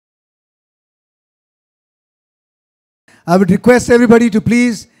I would request everybody to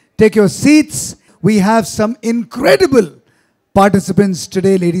please take your seats. We have some incredible participants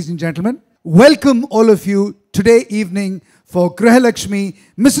today, ladies and gentlemen. Welcome all of you today evening for Grehlakshmi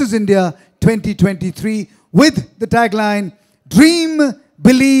Mrs. India 2023 with the tagline, Dream,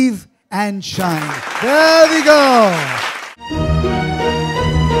 Believe and Shine. There we go.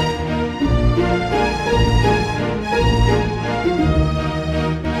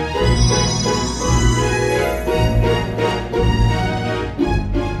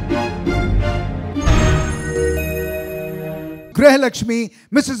 Grehlakshmi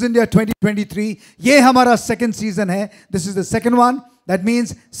Mrs. India 2023. ये हमारा second season है. This is the second one. That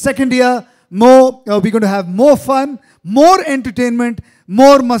means second year, more. We're going to have more fun, more entertainment,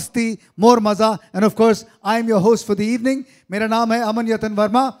 more masti, more maza. And of course, I am your host for the evening. मेरा नाम है अमन यतन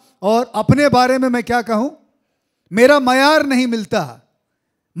वर्मा. और अपने बारे में मैं क्या कहूँ? मेरा मयार नहीं मिलता.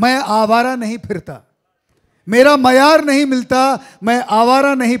 मैं आवारा नहीं फिरता. मेरा मयार नहीं मिलता. मैं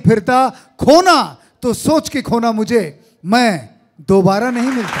आवारा नहीं फिरता. खोना तो सोच के खोना मुझे. मैं दोबारा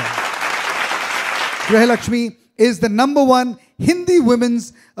नहीं मिलता. Grehlakshmi is the #1 Hindi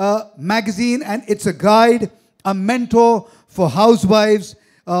women's magazine, and it's a guide, a mentor for housewives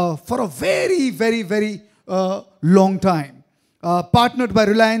for a very, very, very long time. Partnered by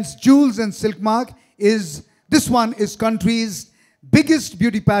Reliance Jewels and Silkmark, this one is country's biggest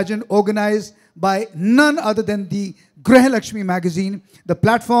beauty pageant, organized by none other than the Grehlakshmi magazine. The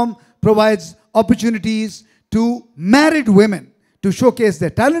platform provides opportunities to married women to showcase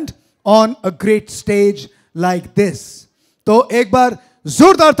their talent on a great stage like this. तो एक बार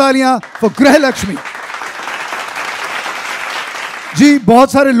जोरदार तालियां for Grehlakshmi. जी,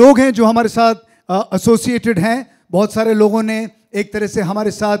 बहुत सारे लोग हैं जो हमारे साथ एसोसिएटेड हैं. बहुत सारे लोगों ने एक तरह से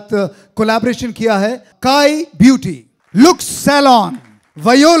हमारे साथ कोलैबोरेशन किया है. काई beauty, looks salon,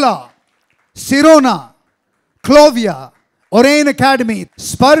 वयोला, सिरोना, Clovia, Oren academy,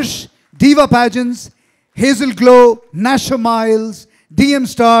 स्पर्श, दीवा pageants, Hazel Glow, Nasha Miles, DM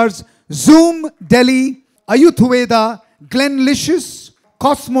Stars, Zoom Delhi, Ayurveda, Glenlicious,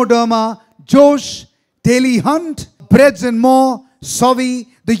 Cosmoderma, Josh, Daily Hunt, Breads and More, Sovi,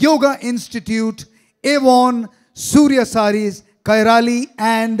 the Yoga Institute, Avon, Surya Saris, Kairali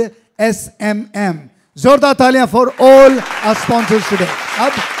and SMM. Zorda Talia for all our sponsors today.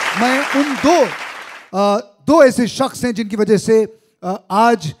 अब मैं उन दो ऐसे शख्स हैं जिनकी वजह से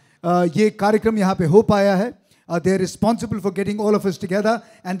आज ये कार्यक्रम यहाँ पे हो पाया है. They are responsible for getting all of us together,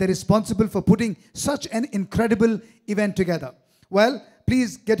 and they're responsible for putting such an incredible event together. Well,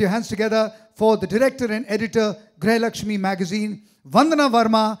 please get your hands together for the director and editor, Grehlakshmi magazine, Vandana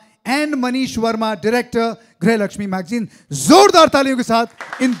Verma and Manish Verma, director, Grehlakshmi magazine. जोरदार तालियों के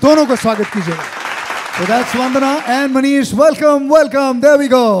साथ इन दोनों को स्वागत कीजिएगा. So that's Vandana and Manish. Welcome, welcome. There we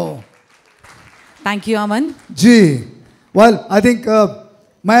go. Thank you, Aman. Ji. Well, I think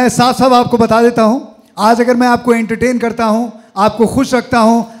मैं साफ साफ आपको बता देता हूं, आज अगर मैं आपको एंटरटेन करता हूं, आपको खुश रखता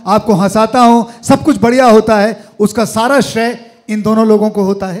हूं, आपको हंसाता हूं, सब कुछ बढ़िया होता है, उसका सारा श्रेय इन दोनों लोगों को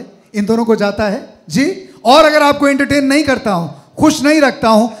होता है, इन दोनों को जाता है जी. और अगर आपको एंटरटेन नहीं करता हूं, खुश नहीं रखता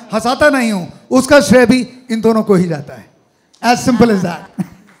हूं, हंसाता नहीं हूं, उसका श्रेय भी इन दोनों को ही जाता है. As simple as that.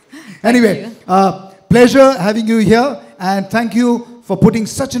 Anyway, pleasure having you here, and thank you for putting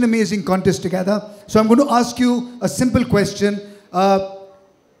such an amazing contest together. So I'm going to ask you a simple question.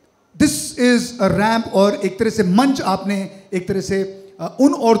 This is a ramp, और एक तरह से मंच आपने एक तरह से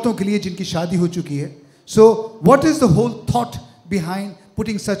उन औरतों के लिए जिनकी शादी हो चुकी है. So what is the whole thought behind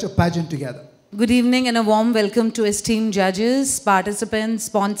putting such a pageant together? Good evening and a warm welcome to esteemed judges, participants,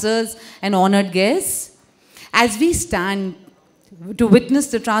 sponsors and honored guests. As we stand to witness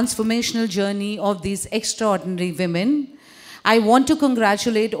the transformational journey of these extraordinary women, I want to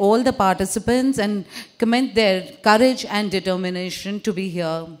congratulate all the participants and commend their courage and determination to be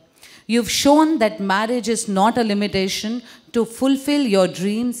here. You've shown that marriage is not a limitation to fulfill your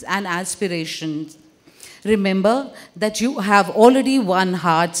dreams and aspirations. Remember that you have already won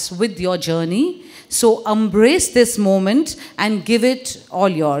hearts with your journey, so embrace this moment and give it all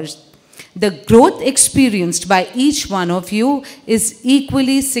yours. The growth experienced by each one of you is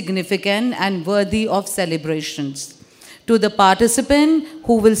equally significant and worthy of celebrations. To the participant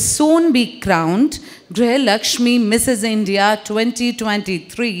who will soon be crowned Grehlakshmi Mrs. India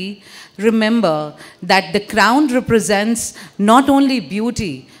 2023, remember that the crown represents not only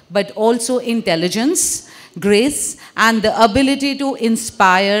beauty but also intelligence, grace, and the ability to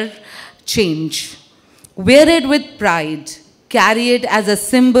inspire change. Wear it with pride. Carry it as a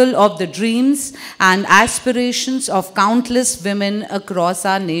symbol of the dreams and aspirations of countless women across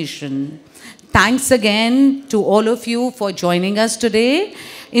our nation. Thanks again to all of you for joining us today.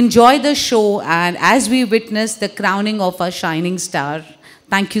 Enjoy the show and as we witness the crowning of our shining star.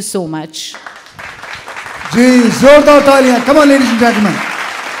 Thank you so much. जी जोरदार तालियां. Come on, ladies and gentlemen.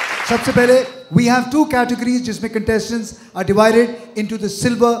 सबसे पहले we have two categories जिसमें contestants are divided into the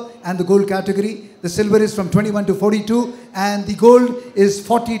silver and the gold category. The silver is from 21 to 42 and the gold is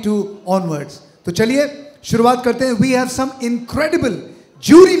 42 onwards. तो चलिए शुरुआत करते हैं. We have some incredible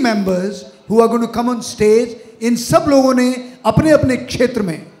jury members who are going to come on stage. इन सब लोगों ने अपने अपने क्षेत्र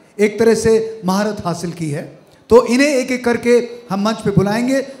में एक तरह से महारत हासिल की है. तो इन्हें एक एक करके हम मंच पे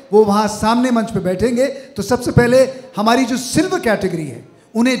बुलाएंगे. वो वहाँ सामने मंच पे बैठेंगे. तो सबसे पहले हमारी जो सिल्वर कैटेगरी है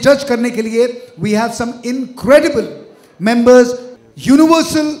उन्हें जज करने के लिए we have some incredible members.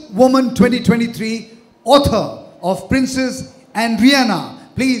 Universal Woman 2023 author of Princess and Rihanna.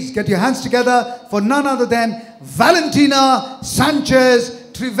 Please get your hands together for none other than Valentina Sanchez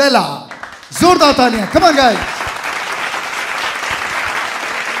Trivela. Zordar taaliyan. Come on, guys.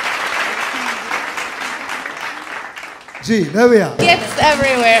 Gee, there we are. Gifts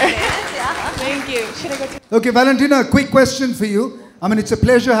everywhere. Thank you. Should I go to... Okay, Valentina, a quick question for you. I mean, it's a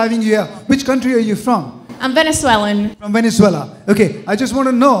pleasure having you here. Which country are you from? I'm Venezuelan. From Venezuela. Okay, I just want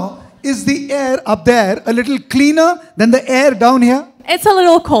to know, is the air up there a little cleaner than the air down here? It's a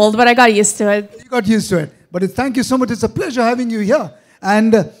little cold, but I got used to it. You got used to it. But thank you so much. It's a pleasure having you here.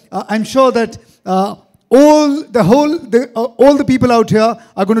 And I'm sure that all the people out here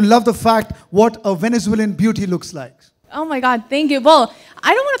are going to love the fact what a Venezuelan beauty looks like. Oh my God, thank you. Well,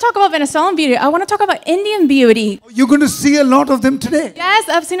 I don't want to talk about Venezuelan beauty. I want to talk about Indian beauty. You're going to see a lot of them today. Yes,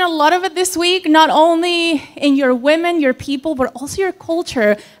 I've seen a lot of it this week, not only in your women, your people, but also your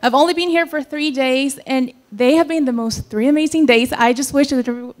culture. I've only been here for 3 days, and they have been the most 3 amazing days. I just wish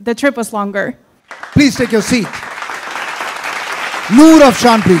the trip was longer. Please take your seat. Noor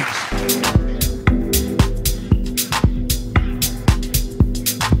Afshan, please.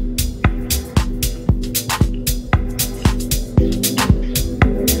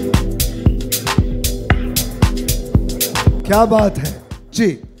 क्या बात है जी.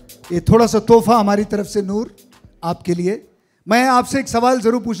 ये थोड़ा सा तोहफा हमारी तरफ से नूर आपके लिए. मैं आपसे एक सवाल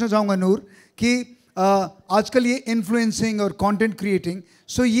ज़रूर पूछना चाहूँगा नूर कि आजकल ये इन्फ्लुएंसिंग और कंटेंट क्रिएटिंग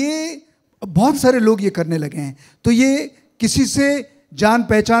ये बहुत सारे लोग ये करने लगे हैं. तो ये किसी से जान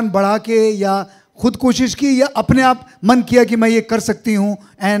पहचान बढ़ा के या खुद कोशिश की या अपने आप मन किया कि मैं ये कर सकती हूँ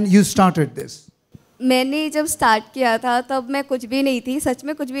एंड यू स्टार्टेड दिस? मैंने जब स्टार्ट किया था तब मैं कुछ भी नहीं थी, सच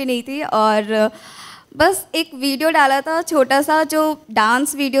में कुछ भी नहीं थी. और बस एक वीडियो डाला था छोटा सा जो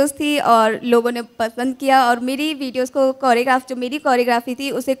डांस वीडियोस थी और लोगों ने पसंद किया और मेरी वीडियोस को जो मेरी कोरियोग्राफी थी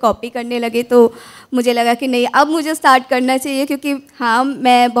उसे कॉपी करने लगे. तो मुझे लगा कि नहीं, अब मुझे स्टार्ट करना चाहिए क्योंकि हाँ,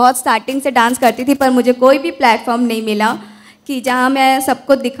 मैं बहुत स्टार्टिंग से डांस करती थी पर मुझे कोई भी प्लेटफॉर्म नहीं मिला कि जहाँ मैं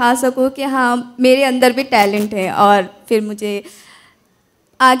सबको दिखा सकूँ कि हाँ मेरे अंदर भी टैलेंट है. और फिर मुझे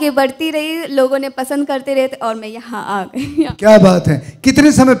आगे बढ़ती रही, लोगों ने पसंद करते रहे और मैं यहाँ आ गई. क्या बात है.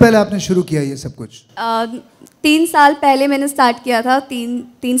 कितने समय पहले आपने शुरू किया ये सब कुछ? 3 साल पहले मैंने स्टार्ट किया था.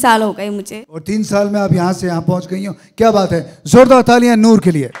 3 साल हो गए मुझे. और 3 साल में आप यहाँ से यहाँ पहुँच गई हो. क्या बात है. जोरदार तालियां नूर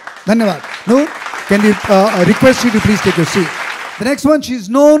के लिए. धन्यवाद. नूर, can you request you to please take your seat? The next one, she is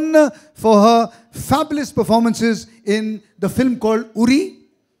known for her fabulous performances in the film called Uri,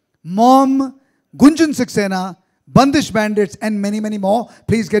 Mom, Gunjan Saxena, Bandish Bandits, and many, many more.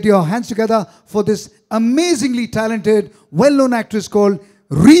 Please get your hands together for this amazingly talented, well-known actress called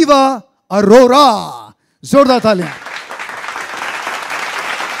Riva Arora. Zordar taaliyan.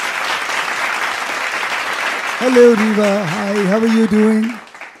 Hello, Riva. Hi, how are you doing?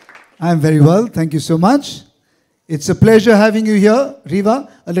 I'm very well. Thank you so much. It's a pleasure having you here, Riva.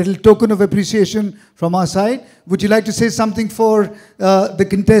 A little token of appreciation from our side. Would you like to say something for the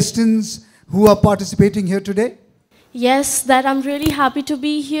contestants who are participating here today? Yes, that I'm really happy to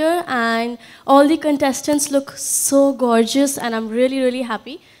be here and all the contestants look so gorgeous and I'm really, really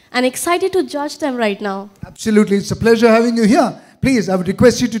happy and excited to judge them right now. Absolutely. It's a pleasure having you here. Please, I would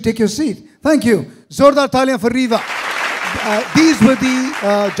request you to take your seat. Thank you. Zordar taaliyan for Riva. These were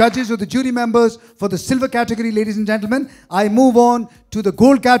the judges or the jury members for the silver category, ladies and gentlemen. I move on to the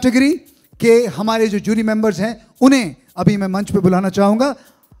gold category. के हमारे जो jury members हैं उन्हें अभी मैं मंच पे बुलाना चाहूँगा.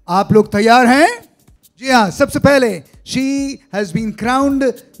 आप लोग तैयार हैं? जी हाँ. सबसे पहले she has been crowned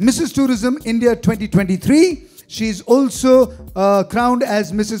Mrs. Tourism India 2023. She is also crowned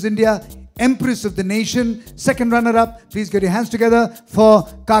as Mrs. India Empress of the Nation. Second runner-up. Please get your hands together for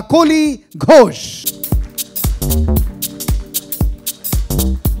Kakoli Ghosh.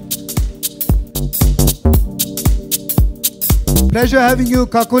 Pleasure having you,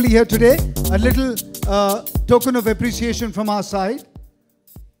 Kakoli, here today. A little token of appreciation from our side.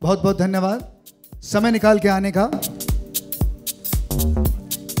 बहुत बहुत धन्यवाद. समय निकाल के आने का.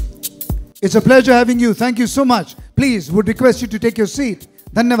 It's a pleasure having you. Thank you so much. Please, would request you to take your seat.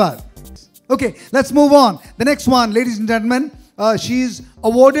 Dhanyavad. Okay, let's move on. The next one, ladies and gentlemen, she's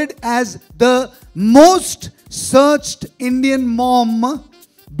awarded as the most searched Indian mom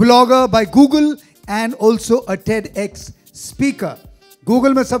blogger by Google and also a TEDx speaker.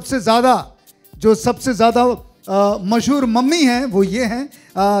 Google में सबसे ज़्यादा मशहूर mummy हैं वो ये हैं.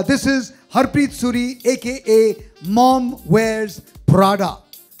 This is Harpreet Suri aka Mom Wears Prada.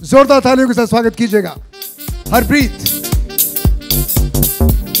 जोरदार तालियों के साथ स्वागत कीजिएगा Harpreet.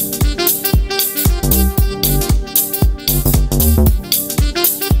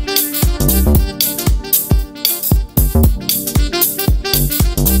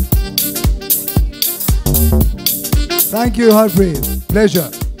 Thank you Harpreet,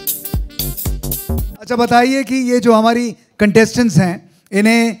 pleasure. अच्छा बताइए कि ये जो हमारी कंटेस्टेंट्स हैं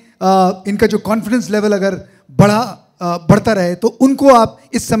इन्हें इनका जो कॉन्फिडेंस लेवल अगर बढ़ता रहे तो उनको आप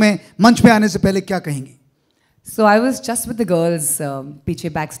इस समय मंच पे आने से पहले क्या कहेंगी? So I was just with the girls पीछे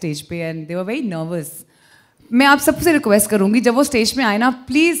बैक स्टेज पे and they were very nervous. मैं आप सबसे रिक्वेस्ट करूँगी जब वो स्टेज में आए ना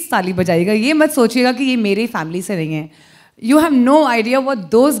प्लीज़ ताली बजाइएगा. ये मत सोचिएगा कि ये मेरी फैमिली से नहीं है. You have no idea what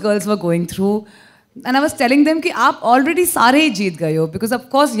those girls were going through. And I was telling them कि आप ऑलरेडी सारे ही जीत गए हो because of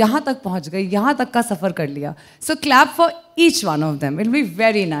course यहाँ तक पहुँच गए, यहाँ तक का सफ़र कर लिया. So clap for each one of them. It will be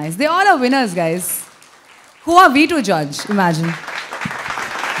very nice. They all are winners, guys. Who are we to judge? Imagine.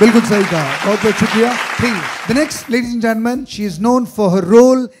 बिल्कुल सही कहा, बहुत बहुत शुक्रिया. Please, the next, ladies and gentlemen, she is known for her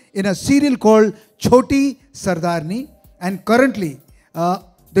role in a serial called Choti Sardarni and currently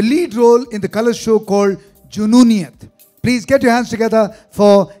the lead role in the color show called Junooniyat. Please get your hands together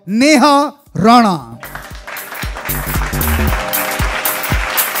for Neha Rana.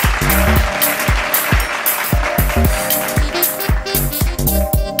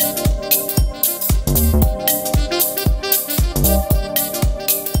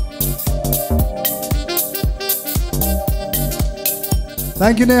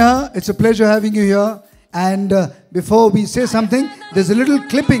 Thank you, Neha. It's a pleasure having you here. And before we say something, there's a little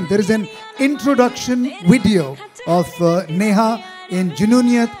clipping. There is an introduction video of Neha in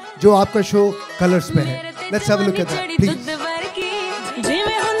Junooniyat, जो आपका show colours पे है. Let's have a look at that, please.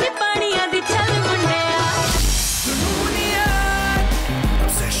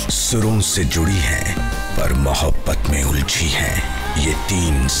 सुरों से जुड़ी हैं पर मोहब्बत में उलझी हैं ये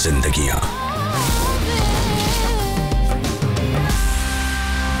तीन जिंदगियां.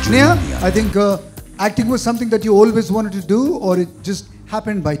 Neha, I think acting was something that you always wanted to do, or it just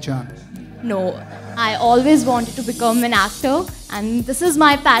happened by chance? No, I always wanted to become an actor, and this is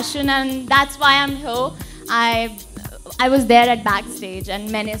my passion, and that's why I'm here. I was there at backstage,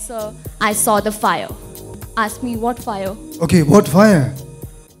 and I saw the fire. Ask me what fire? Okay, what fire?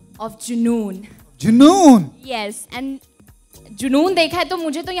 Of Junoon. Junoon. Yes, and जुनून देखा है तो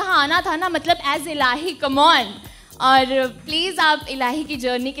मुझे तो यहाँ आना था ना, मतलब एज इलाही, कम ऑन. और प्लीज़ आप इलाही की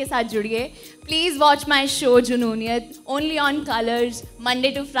जर्नी के साथ जुड़िए. Please watch my show Junooniyat only on colours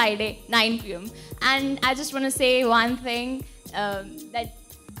Monday to Friday 9 PM. And I just want to से वन थिंग दैट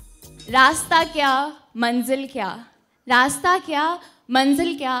रास्ता क्या मंजिल क्या, रास्ता क्या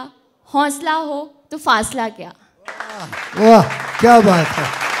मंजिल क्या, हौसला हो तो फासला क्या. वाह क्या बात है.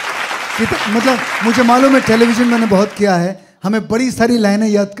 मतलब मुझे मालूम है टेलीविज़न मैंने बहुत किया है, हमें बड़ी सारी लाइनें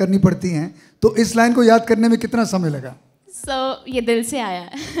याद करनी पड़ती हैं, तो इस लाइन को याद करने में कितना समय लगा? ये दिल से आया.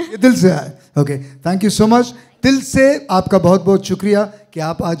 ये दिल से आया. Okay, thank you so much. दिल से आपका बहुत बहुत शुक्रिया कि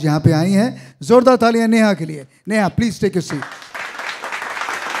आप आज यहाँ पे आई हैं. जोरदार तालियां नेहा के लिए. Neha, please take your seat.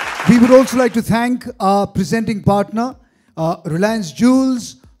 We would also like to thank our presenting partner, Reliance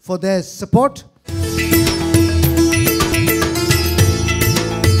Jewels, for their support.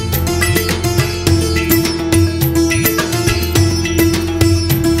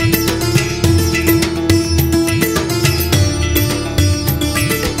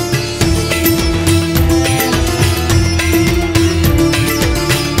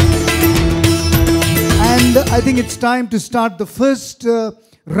 I think it's time to start the first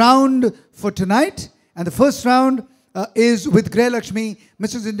round for tonight. And the first round is with Grehlakshmi,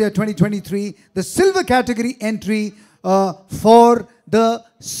 Mrs. India 2023, the silver category entry for the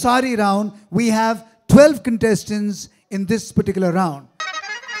sari round. We have 12 contestants in this particular round.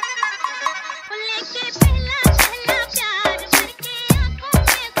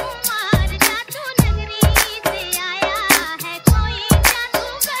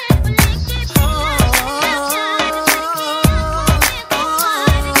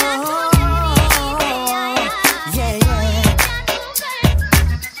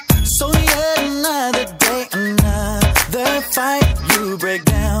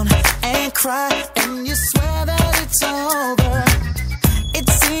 Cry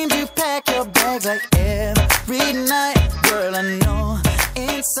vibes like every night. Girl, I know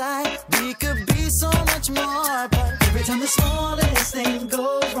inside we could be so much more, but every time the smallest thing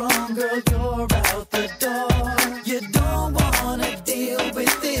goes wrong, girl, you're out the door. You don't wanna deal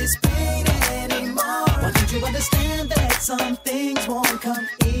with this pain anymore. Why don't you understand that some things won't come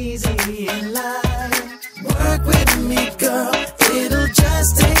easy in life? Work with me, girl, it'll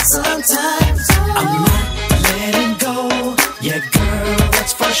just take some time. I'm not letting go, yeah, girl,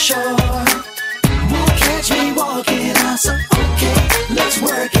 that's for sure. Won't catch me walking out, so okay, let's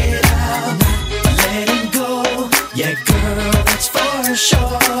work it out. Not letting go, yeah, girl, that's for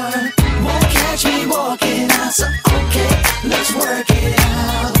sure. Won't catch me walking out, so okay, let's work it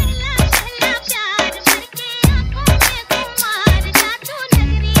out.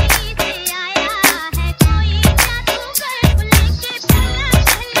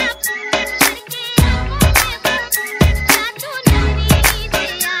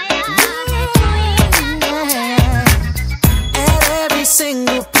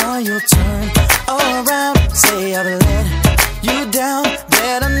 Single point you'll turn around, say I've let you down,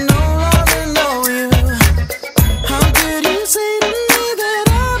 that I no longer know you. How could you say to me that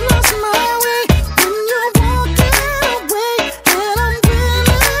I've lost my way when you're walking away and I'm winning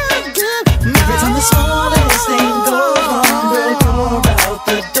again? Every time the smallest thing goes wrong, girl, you're out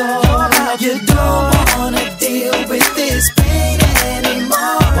the door. You don't wanna deal with this pain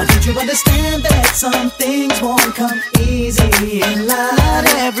anymore. Why don't you understand that some things won't come easy in life? Not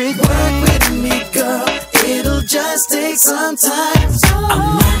every work with me, girl, it'll just take some time.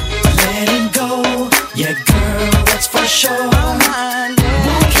 I'm not letting go, yeah, girl, that's for sure. Won't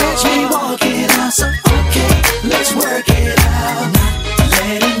catch me walking out, so okay, let's work it out. Not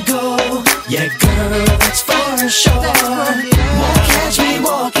letting go, yeah, girl, that's for sure. Won't catch me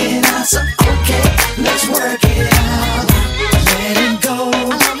walking out, so okay, let's work it out. Not letting go,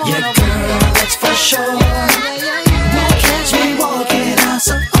 yeah, girl, that's for sure. Won't catch me walking out,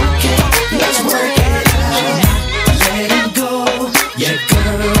 so okay, let's work it out. Letting go, yeah,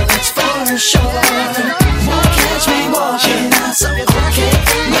 girl, that's for sure. Won't catch me walking out, so okay,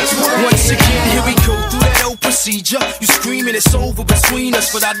 let's work it out. Once again, here we go through that old procedure. You screaming it's over between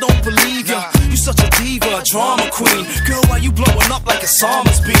us, but I don't believe ya. You such a diva, a drama queen. Girl, why you blowing up like a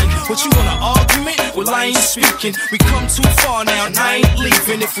summer's bean? What, you want an argument? Well, I ain't speaking. We come too far now and I ain't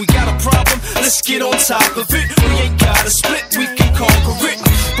leaving. If we got a problem, let's get on top of it. We ain't gotta split, we can conquer it.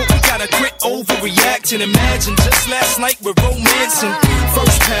 But we gotta quit overreacting. Imagine just last night we're romancing.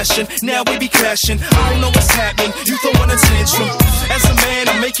 First passion, now we be clashing. I don't know what's happening, you throwing a tantrum. As a man,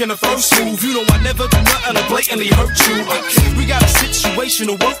 I'm making a first move. You know I never do nothing to blatantly hurt you. We got a situation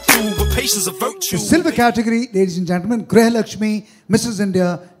to work through, but patience a virtue. The silver category, ladies and gentlemen, Grehlakshmi, Mrs.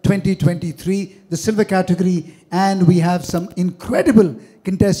 India 2023, the silver category, and we have some incredible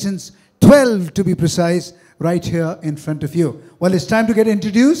contestants, 12 to be precise, right here in front of you. Well, it's time to get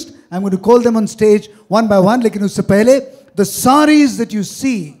introduced. I'm going to call them on stage one by one. लेकिन उससे पहले, the saris that you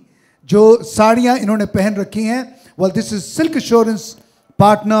see, जो साड़ियाँ इन्होंने पहन रखी हैं, well, this is Silk Assurance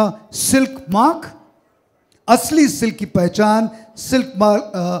partner Silk Mark. असली सिल्क की पहचान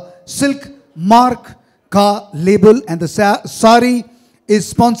Silk Mark का label, and the sari is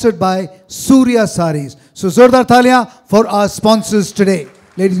sponsored by Surya Saris. So जोरदार तालियां for our sponsors today,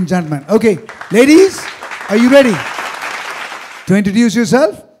 ladies and gentlemen. Okay, ladies, are you ready to introduce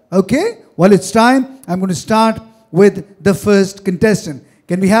yourself? Okay, well, it's time. I'm going to start with the first contestant.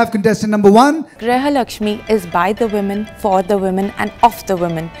 Can we have contestant number 1? Grehlakshmi is by the women, for the women and of the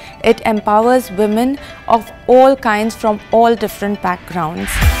women. It empowers women of all kinds from all different backgrounds.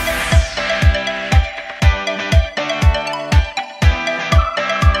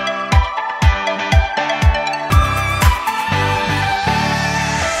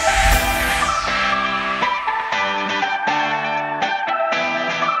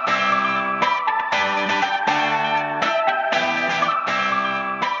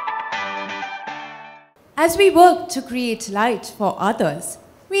 As we work to create light for others,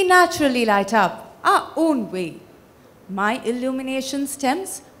 we naturally light up our own way. My illumination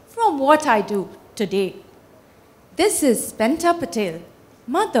stems from what I do today. This is Penta Patel,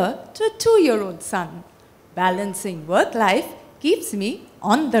 mother to a 2-year-old son. Balancing work life keeps me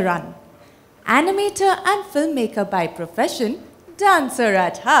on the run. Animator and filmmaker by profession, dancer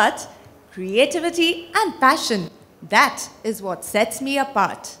at heart, creativity and passion, that is what sets me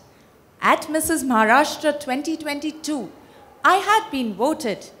apart. At Mrs. Maharashtra 2022, I had been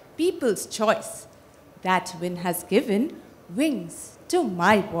voted People's Choice. That win has given wings to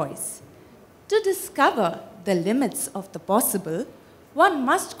my voice. To discover the limits of the possible, one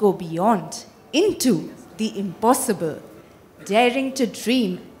must go beyond into the impossible, daring to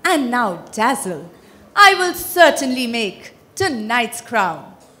dream and now dazzle. I will certainly make tonight's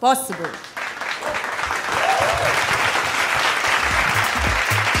crown possible.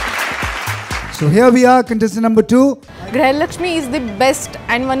 So here we are, contestant number 2. Grehlakshmi is the best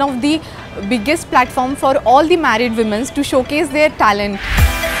and one of the biggest platform for all the married women to showcase their talent.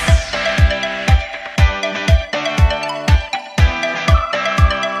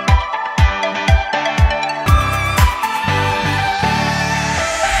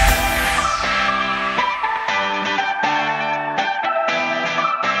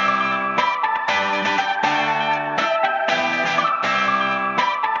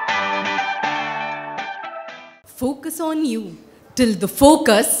 Focus on you till the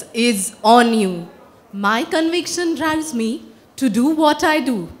focus is on you. My conviction drives me to do what I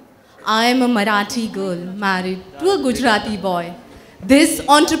do. I am a Marathi girl married to a Gujarati boy. This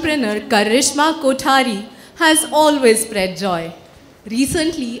entrepreneur, Karishma Kothari, has always spread joy.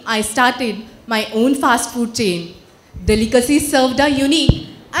 Recently, I started my own fast food chain. Delicacies served are unique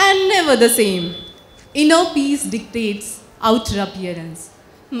and never the same. Inner peace dictates outer appearance.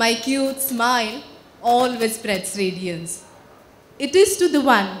 My cute smile always spreads radiance. It is to the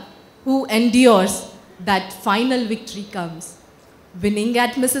one who endures that final victory comes. Winning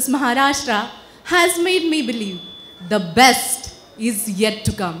at Mrs. Maharashtra has made me believe the best is yet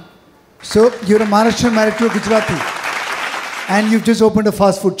to come. So you're a Maharashtrian married to a Gujarati, and you've just opened a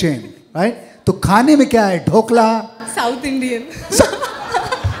fast food chain, right? तो खाने में क्या है? Dhokla. South Indian.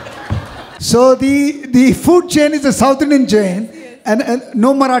 So the food chain is a South Indian chain, and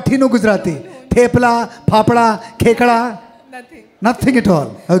no Marathi, no Gujarati. Thepla, papda, khekda. Nothing. Nothing at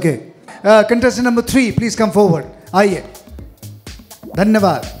all. Okay. Contestant number 3, please come forward. आइए.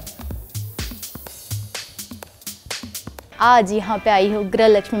 धन्यवाद. आज यहाँ पे आई हूँ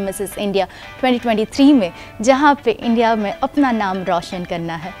गृहलक्ष्मी मिसेस इंडिया 2023 में, जहाँ पे India में अपना नाम रोशन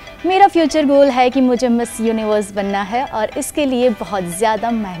करना है। मेरा फ्यूचर गोल है कि मुझे मिस यूनिवर्स बनना है और इसके लिए बहुत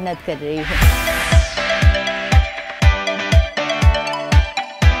ज़्यादा मेहनत कर रही हूँ।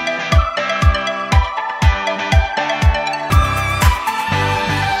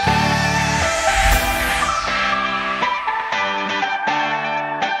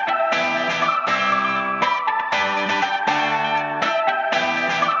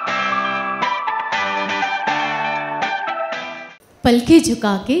 पलके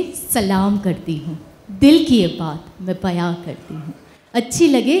झुका के सलाम करती हूँ, दिल की ये बात मैं बयां करती हूँ। अच्छी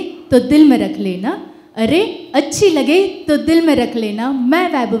लगे तो दिल में रख लेना, अरे अच्छी लगे तो दिल में रख लेना। मैं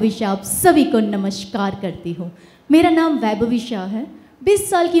वैभवी शाह आप सभी को नमस्कार करती हूँ। मेरा नाम वैभवी शाह है। 20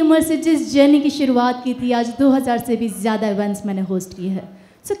 साल की उम्र से जिस जर्नी की शुरुआत की थी, आज 2000 से भी ज़्यादा इवेंट्स मैंने होस्ट किए हैं।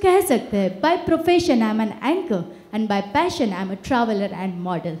 सो कह सकते हैं by profession I am an anchor and bye passion I am a traveller and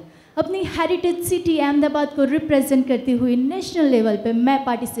model. अपनी हेरिटेज सिटी अहमदाबाद को रिप्रेजेंट करती हुई नेशनल लेवल पे मैं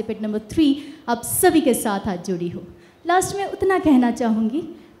पार्टिसिपेट नंबर 3 आप सभी के साथ आज जुड़ी हूँ। लास्ट में उतना कहना चाहूँगी,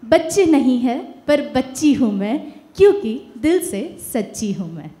 बच्चे नहीं है पर बच्ची हूँ मैं, क्योंकि दिल से सच्ची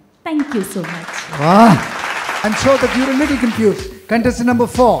हूँ मैं। Thank you so much. वाह, I'm sure that you're a little confused. Contestant number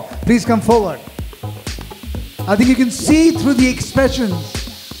 4, please come forward. I think you can see through the expressions.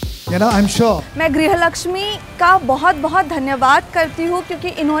 You know, I'm sure. मैं गृहलक्ष्मी का बहुत बहुत धन्यवाद करती हूँ, क्योंकि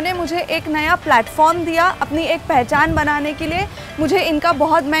इन्होंने मुझे एक नया प्लेटफॉर्म दिया अपनी एक पहचान बनाने के लिए। मुझे इनका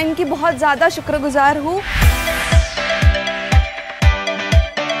मैं इनकी बहुत ज़्यादा शुक्रगुजार हूँ।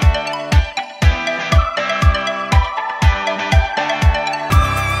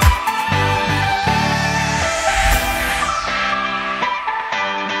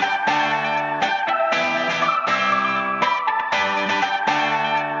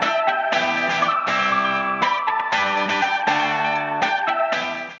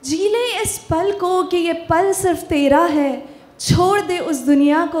 पल को कि ये पल सिर्फ तेरा है, छोड़ दे उस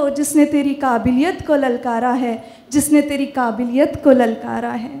दुनिया को जिसने तेरी काबिलियत को ललकारा है, जिसने तेरी काबिलियत को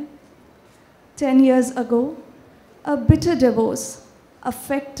ललकारा है। 10 years ago, a bitter divorce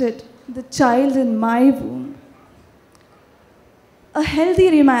affected the child in my womb. A healthy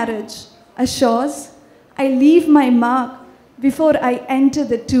remarriage assures I leave my mark before I enter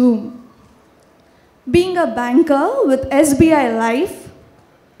the tomb. Being a banker with SBI Life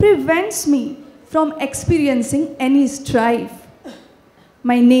prevents me from experiencing any strife.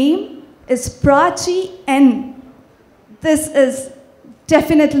 My name is Prachi N. This is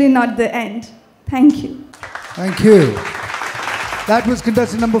definitely not the end. Thank you. Thank you. That was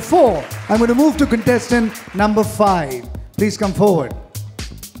contestant number 4. I'm going to move to contestant number 5. Please come forward.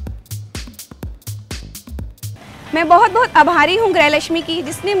 मैं बहुत बहुत आभारी हूँ गृहलक्ष्मी की,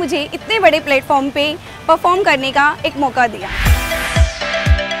 जिसने मुझे इतने बड़े प्लेटफॉर्म पे परफॉर्म करने का एक मौका दिया।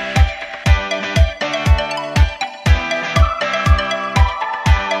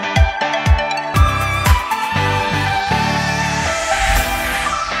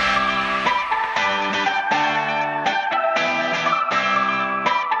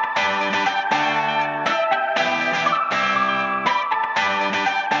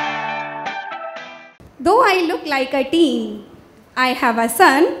 Though I look like a teen, I have a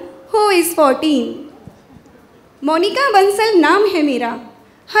son who is 14. Monika Bansal नाम है मेरा,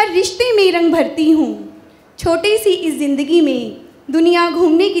 हर रिश्ते में रंग भरती हूँ, छोटी सी इस ज़िंदगी में दुनिया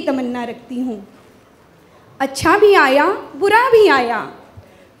घूमने की तमन्ना रखती हूँ। अच्छा भी आया बुरा भी आया,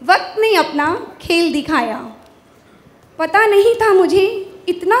 वक्त ने अपना खेल दिखाया, पता नहीं था मुझे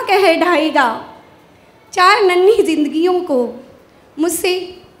इतना कहर ढाएगा, 4 नन्ही जिंदगियों को मुझसे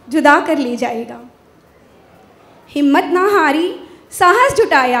जुदा कर ले जाएगा। हिम्मत ना हारी साहस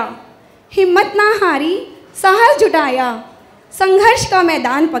जुटाया, हिम्मत ना हारी साहस जुटाया, संघर्ष का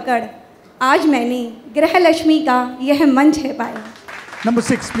मैदान पकड़ आज मैंने गृहलक्ष्मी का यह मंच है पाया। Number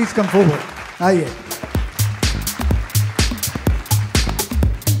 6, please come forward. आइए।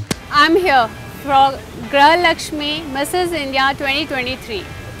 I'm here for Grehlakshmi Mrs. India 2023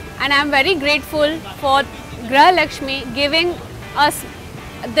 and I'm very grateful for Grehlakshmi giving us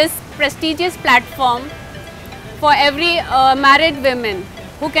this prestigious platform for every married woman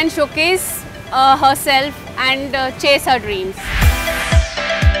who can showcase herself and chase her dreams.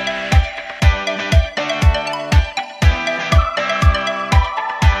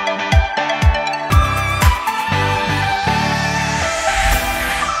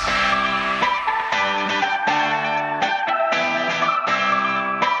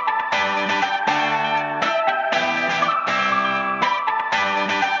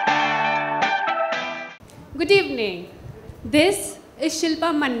 Good evening. This is Shilpa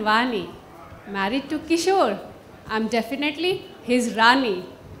Manwani, married to Kishore. I'm definitely his Rani.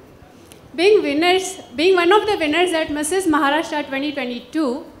 Being one of the winners at Mrs. Maharashtra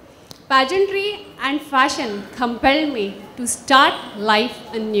 2022, pageantry and fashion compelled me to start life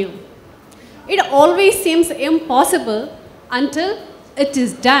anew. It always seems impossible until it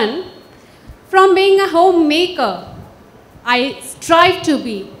is done. From being a homemaker, I strive to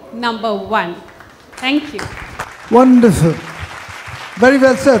be number 1. Thank you. Wonderful. Very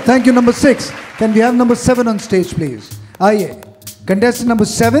well, sir. Thank you, number 6. Can we have number 7 on stage, please? Aye. Contestant number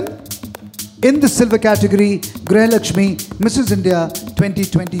 7 in the silver category, Grehlakshmi, Mrs. India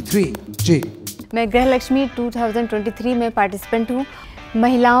 2023. जी. मैं गृहलक्ष्मी 2023 में participant हूँ।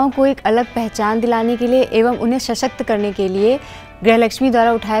 महिलाओं को एक अलग पहचान दिलाने के लिए एवं उन्हें सशक्त करने के लिए गृहलक्ष्मी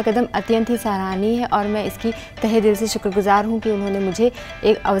द्वारा उठाया कदम अत्यंत ही सराहनीय है और मैं इसकी तहे दिल से शुक्रगुजार हूँ कि उन्होंने मुझे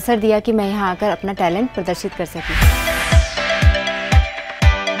एक अवसर दिया कि मैं यहाँ आकर अपना टैलेंट प्रदर्शित कर सकी।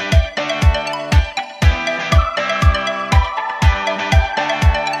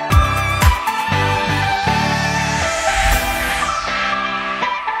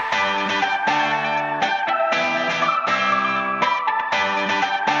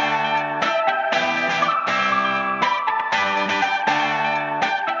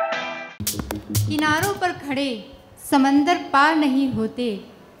 किनारों पर खड़े समंदर पार नहीं होते,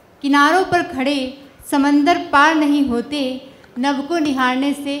 किनारों पर खड़े समंदर पार नहीं होते, नभ को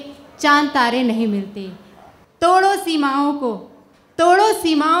निहारने से चांद तारे नहीं मिलते। तोड़ो सीमाओं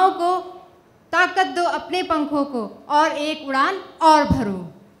को, ताकत दो अपने पंखों को और एक उड़ान और भरो।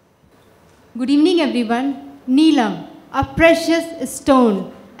 Good evening everyone, Neelam, a precious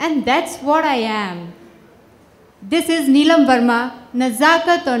stone, and that's what I am. This is Neelam Verma,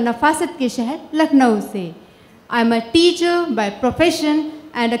 नज़ाकत और नफासत के शहर लखनऊ से। I am a teacher by profession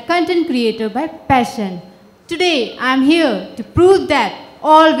and a content creator by passion. Today I am here to prove that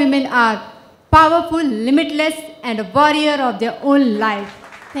all women are powerful, limitless and a warrior of their own life.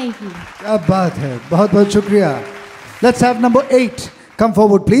 Thank you. क्या बात है, बहुत बहुत शुक्रिया. Let's have number 8. Come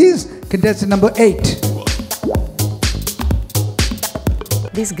forward please. Contestant number 8.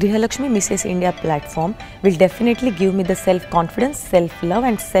 This Grehlakshmi Mrs. India platform will definitely give me the self-confidence, self-love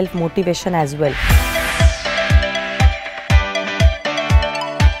and self-motivation as well.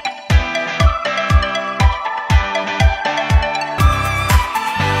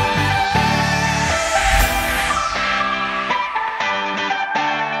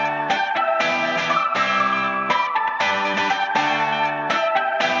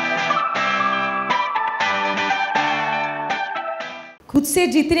 खुद से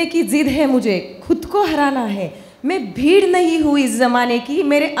जीतने की जिद है मुझे, खुद को हराना है। मैं भीड़ नहीं हूँ इस जमाने की,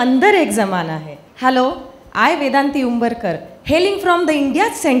 मेरे अंदर एक जमाना है। Hello, I Vedanti Umbarkar, hailing from the India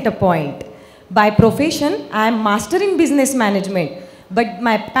center point. By profession, I am master in business management, but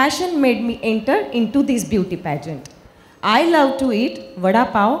my passion made me enter into this beauty pageant. I love to eat vada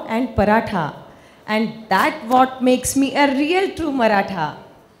pav and paratha, and that what makes me a real true Maratha.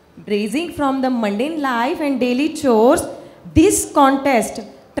 Breezing from the mundane life and daily chores, this contest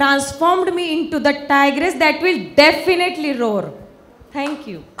transformed me into the tigress that will definitely roar. Thank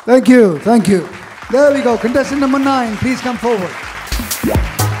you. Thank you. Thank you. There we go. Contestant number 9, please come forward.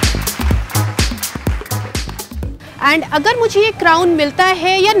 And अगर मुझे ये crown मिलता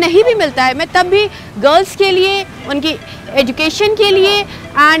है या नहीं भी मिलता है, मैं तब भी गर्ल्स के लिए, उनकी एजुकेशन के लिए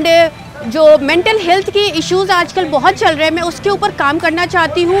एंड जो मेंटल हेल्थ के इश्यूज़ आजकल बहुत चल रहे हैं, मैं उसके ऊपर काम करना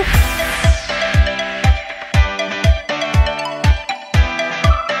चाहती हूँ।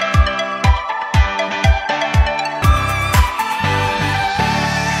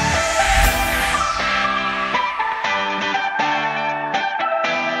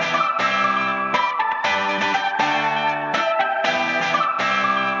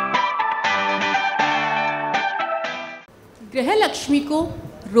 गृहलक्ष्मी को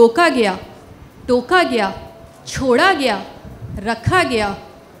रोका गया, टोका गया, छोड़ा गया, रखा गया,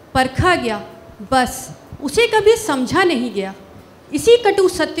 परखा गया, बस उसे कभी समझा नहीं गया। इसी कटु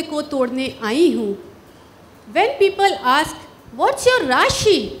सत्य को तोड़ने आई हूँ। When people ask, what's your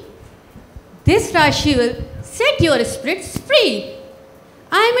Rashi? This Rashi will set your spirits free.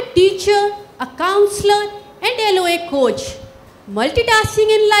 I am a teacher, a counselor and LOA coach.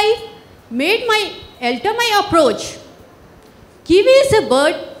 Multitasking in life made my alter my approach. Kiwi is a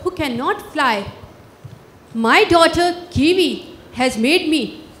bird who cannot fly. My daughter Kiwi has made me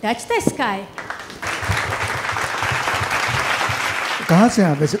touch the sky. कहाँ से हैं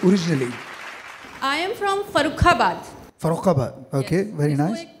आप वैसे originally? I am from Farrukhabad. Farrukhabad, okay, very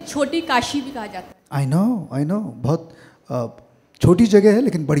nice. छोटी काशी भी कहा जाता है. आई नो, बहुत छोटी जगह है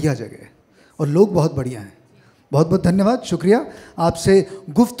लेकिन बढ़िया जगह है और लोग बहुत बढ़िया हैं. बहुत बहुत धन्यवाद, शुक्रिया. आपसे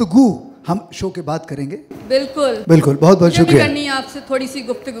गुफ्तगू हम शो के बाद करेंगे. बिल्कुल बिल्कुल, बहुत बहुत शुक्रिया. करनी है आपसे थोड़ी सी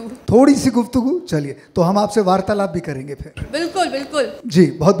गुफ्तगू. चलिए, तो हम आपसे वार्तालाप भी करेंगे फिर. बिल्कुल जी,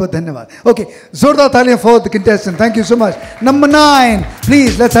 बहुत बहुत धन्यवाद. ओके, जोरदार तालियां for the contestant. Thank you so much. Number 9,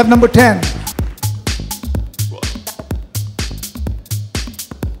 please let's have number 10.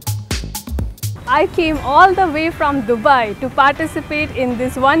 I came all the way from Dubai to participate in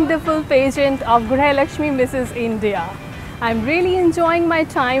this wonderful pageant of Grehlakshmi Mrs. India. I'm really enjoying my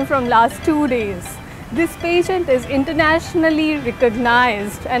time from last 2 days. This pageant is internationally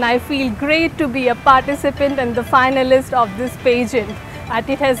recognized and I feel great to be a participant and the finalist of this pageant. And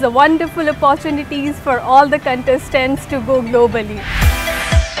it has the wonderful opportunities for all the contestants to go globally.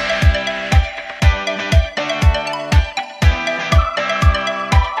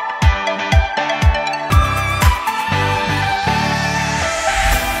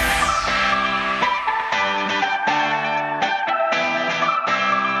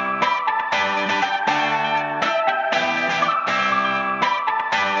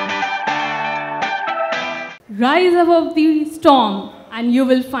 Rise above the storm and you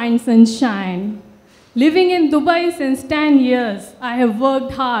will find sunshine. Living in Dubai since 10 years, I have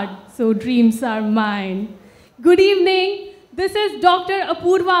worked hard, so dreams are mine. Good evening, this is Dr.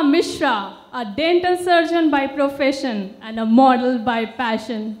 Apurva Mishra, a dental surgeon by profession and a model by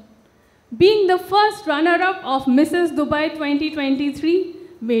passion. Being the first runner-up of Mrs. Dubai 2023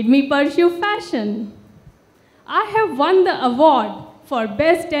 made me pursue fashion. I have won the award for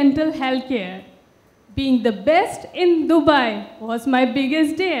Best Dental Healthcare. Being the best in Dubai was my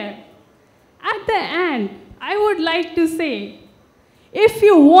biggest dare. At the end, I would like to say, if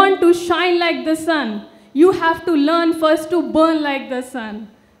you want to shine like the sun, you have to learn first to burn like the sun.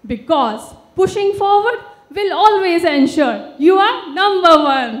 Because pushing forward will always ensure you are number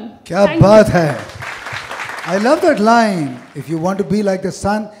one. क्या बात है. I love that line. If you want to be like the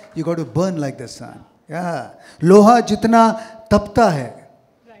sun, you got to burn like the sun. Yeah. लोहा जितना तपता है,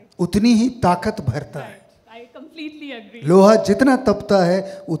 उतनी ही ताकत भरता है. लोहा जितना तपता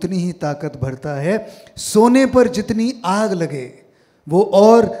है उतनी ही ताकत भरता है. सोने पर जितनी आग लगे वो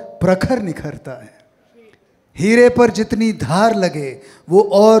और प्रखर निखरता है. हीरे पर जितनी धार लगे वो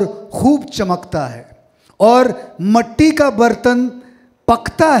और खूब चमकता है. और मट्टी का बर्तन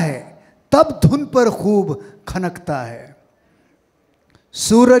पकता है तब धुन पर खूब खनकता है.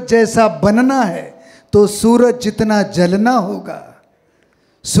 सूरज जैसा बनना है तो सूरज जितना जलना होगा.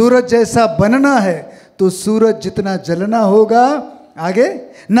 सूरज जैसा बनना है तो सूरज जितना जलना होगा. आगे,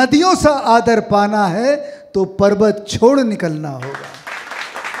 नदियों सा आदर पाना है तो पर्वत छोड़ निकलना होगा.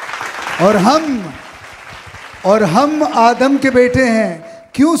 और हम आदम के बेटे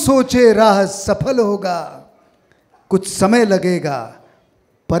हैं, क्यों सोचे राह सफल होगा. कुछ समय लगेगा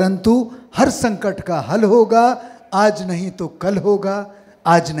परंतु हर संकट का हल होगा. आज नहीं तो कल होगा,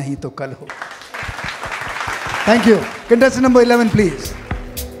 आज नहीं तो कल होगा. Thank you. Contestant number 11 please.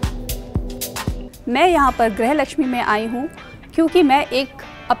 मैं यहाँ पर गृहलक्ष्मी में आई हूँ क्योंकि मैं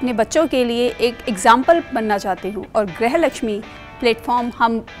अपने बच्चों के लिए एक एग्ज़ाम्पल बनना चाहती हूँ. और गृहलक्ष्मी प्लेटफॉर्म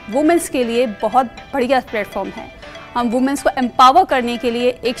हम वुमेंस के लिए बहुत बढ़िया प्लेटफॉर्म है. हम वुमेंस को एम्पावर करने के लिए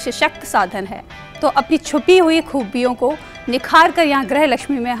एक सशक्त साधन है. तो अपनी छुपी हुई खूबियों को निखार कर यहाँ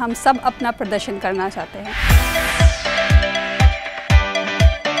गृहलक्ष्मी में हम सब अपना प्रदर्शन करना चाहते हैं.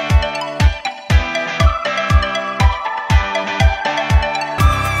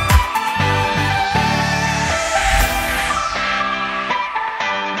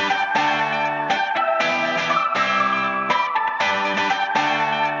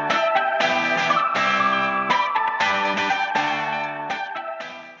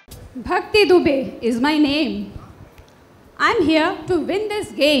 Bhakti Dubey is my name. I'm here to win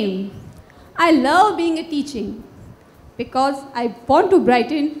this game. I love being a teaching because I want to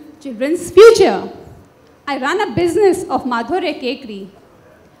brighten children's future. I run a business of Madhurya Cakery.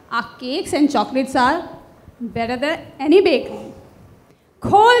 Our cakes and chocolates are better than any bakery.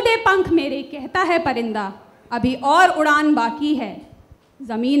 खोल दे पंख मेरे कहता है परिंदा, अभी और उड़ान बाकी है.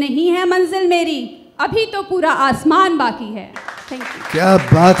 ज़मीन नहीं है मंजिल मेरी, अभी तो पूरा आसमान बाकी है. Thank you. क्या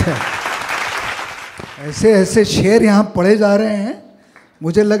बात है, ऐसे ऐसे शेर यहाँ पढ़े जा रहे हैं.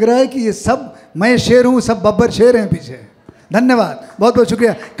 मुझे लग रहा है कि ये सब मैं शेर हूँ, सब बब्बर शेर हैं पीछे. धन्यवाद, बहुत बहुत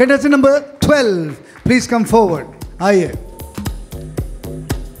शुक्रिया. Contestant number 12, please come forward. आइए.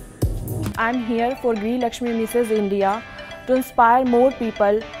 I am here for Grehlakshmi Mrs. India to inspire more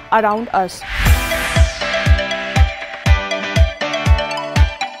people around us.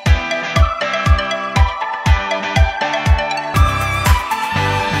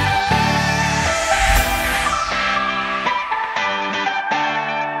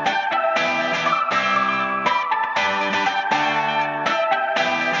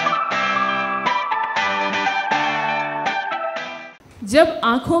 जब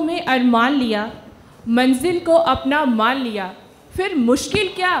आँखों में अरमान लिया, मंजिल को अपना मान लिया, फिर मुश्किल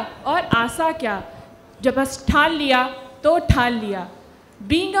क्या और आसा क्या, जब बस ठान लिया तो ठान लिया.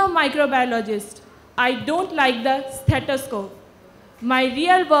 Being a microbiologist, I don't like the stethoscope. My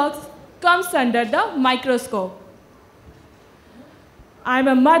real work comes under the microscope. I'm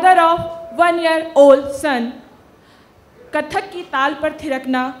a mother of 1-year-old son. Kathak की ताल पर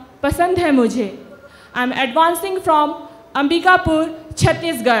थिरकना पसंद है मुझे. I'm advancing from Ambikapur,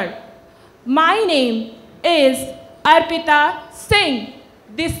 Chhattisgarh. My name is Arpita Singh.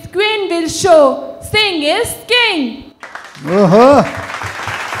 This queen will show Singh is king. ओहो,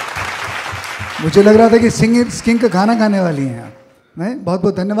 मुझे लग रहा था कि सिंह का खाना खाने वाली हैं आप. नहीं, बहुत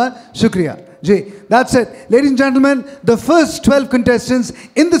बहुत धन्यवाद, शुक्रिया जी. That's it, ladies and gentlemen, the first 12 contestants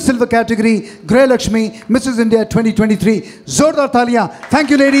in the silver category, Grehlakshmi, Mrs. India 2023. जोरदार तालियां. Thank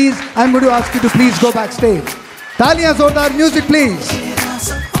you, ladies. I'm going to ask you to please go backstage. तालियां जोरदार, music please.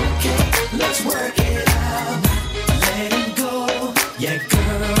 Let's work it out. Let it go. Yeah,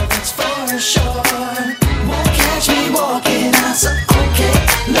 girl, that's for sure. Won't catch me walking out, so okay,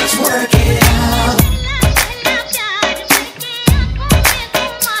 let's work it out.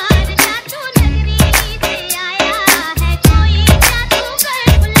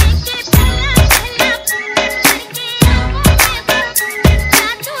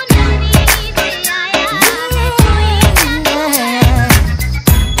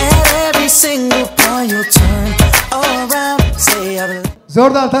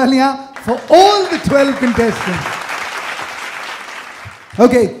 जोरदार तालियां for all the 12 contestants.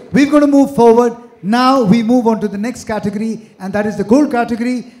 Okay, we're going to move forward. Now we move on to the next category, and that is the gold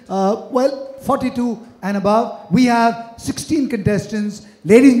category. 42 and above. We have 16 contestants.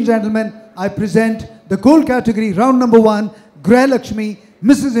 Ladies and gentlemen, I present the gold category, round number 1, Grehlakshmi,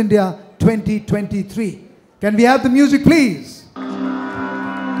 Mrs. India 2023. Can we have the music, please?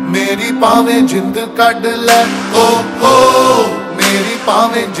 मेरी पावें जिंद कड ले, ओ हो, मेरी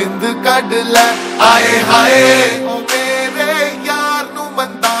पावें जिंद कड ले, आए हाय, ओ मेरे यार नू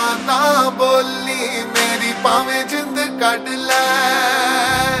मंदा ना बोली, मेरी पावें जिंद कड ले,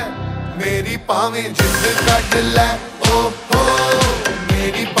 मेरी पावें जिंद कड ले, ओ हो,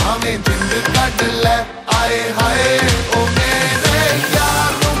 मेरी पावें जिंद कड ले, आए हाय, ओ मेरे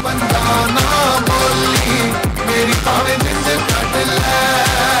यार नू मंदा ना बोली, मेरी पावें जिंद कड ले.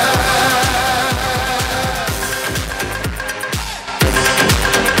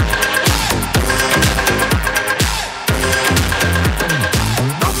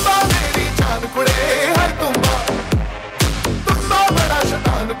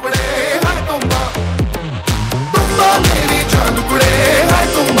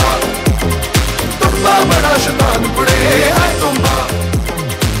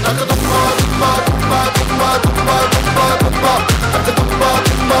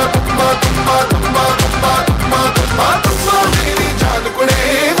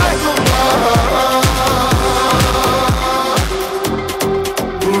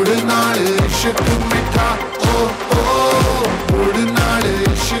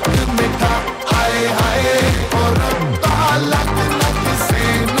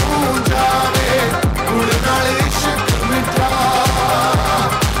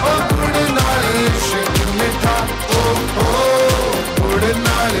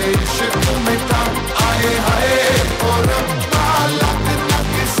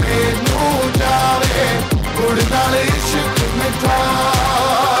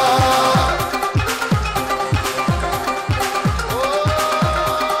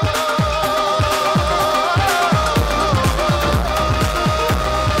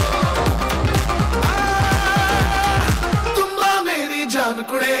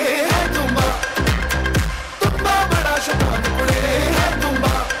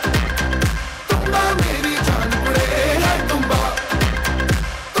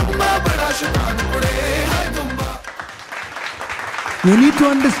 You need to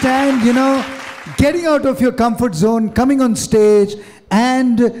understand, you know, getting out of your comfort zone, coming on stage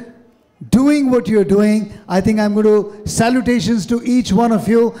and doing what you're doing. I think I'm going to salutations to each one of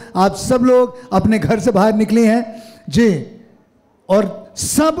you. आप सब लोग अपने घर से बाहर निकले हैं जी, और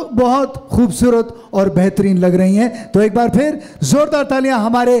सब बहुत खूबसूरत और बेहतरीन लग रही हैं. तो एक बार फिर जोरदार तालियां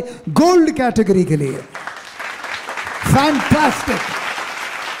हमारे गोल्ड कैटेगरी के लिए. Fantastic,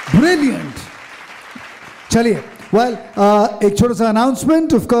 brilliant. चलिए, वेल एक छोटा सा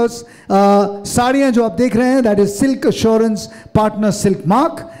अनाउंसमेंट. ऑफ कोर्स साड़ियां जो आप देख रहे हैं, that is silk assurance partner silk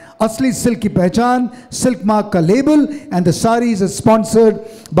mark, असली सिल्क की पहचान, सिल्क मार्क का label. And the saris is sponsored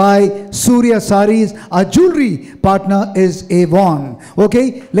by Surya saris. Our jewellery partner is Avon. Okay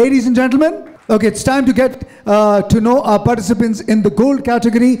ladies and gentleman, okay, it's time to get to know our participants in the gold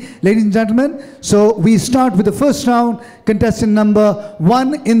category, ladies and gentlemen. So we start with the first round. Contestant number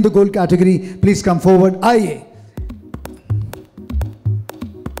 1 in the gold category, please come forward. आइए.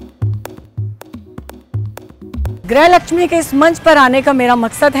 गृहलक्ष्मी के इस मंच पर आने का मेरा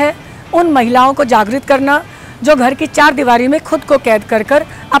मकसद है उन महिलाओं को जागृत करना जो घर की 4 दीवारी में खुद को कैद कर कर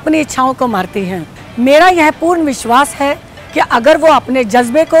अपनी इच्छाओं को मारती हैं. मेरा यह पूर्ण विश्वास है कि अगर वो अपने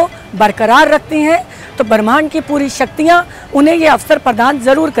जज्बे को बरकरार रखती हैं तो ब्रह्मांड की पूरी शक्तियाँ उन्हें ये अवसर प्रदान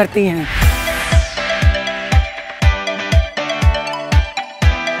ज़रूर करती हैं.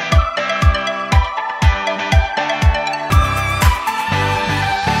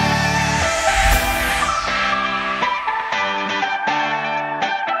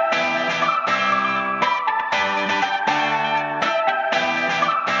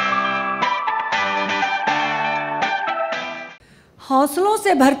 हौसलों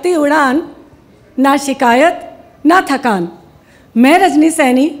से भरती उड़ान, ना शिकायत ना थकान. मैं रजनी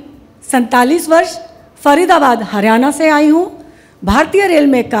सैनी 47 वर्ष फरीदाबाद हरियाणा से आई हूँ. भारतीय रेल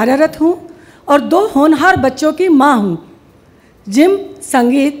में कार्यरत हूँ और 2 होनहार बच्चों की माँ हूँ. जिम,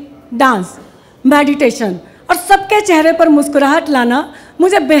 संगीत, डांस, मेडिटेशन और सबके चेहरे पर मुस्कुराहट लाना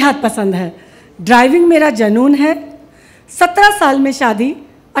मुझे बेहद पसंद है. ड्राइविंग मेरा जुनून है. 17 साल में शादी,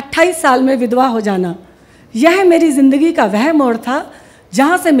 28 साल में विधवा हो जाना, यह मेरी ज़िंदगी का वह मोड़ था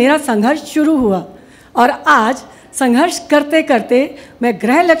जहाँ से मेरा संघर्ष शुरू हुआ. और आज संघर्ष करते करते मैं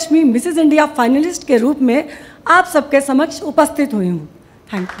गृहलक्ष्मी मिसेस इंडिया फाइनलिस्ट के रूप में आप सबके समक्ष उपस्थित हुई हूँ.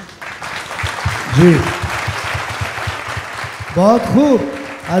 थैंक यू जी, बहुत खूब.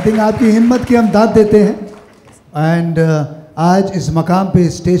 आई थिंक आपकी हिम्मत की हम दाद देते हैं. एंड आज इस मकाम पे,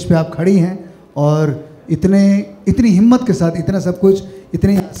 स्टेज पे आप खड़ी हैं और इतनी हिम्मत के साथ इतना सब कुछ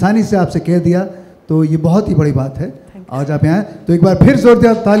इतनी आसानी से आपसे कह दिया, तो ये बहुत ही बड़ी बात है. आज आप यहाँ, तो एक बार फिर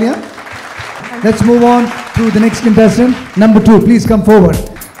जोरदार तालियां. Let's move on to the next contestant number 2. Please come forward.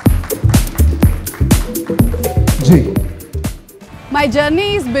 Ji. My journey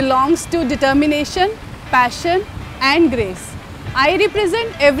belongs to determination, passion and grace. I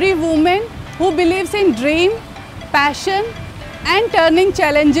represent every woman who believes in dream, passion and turning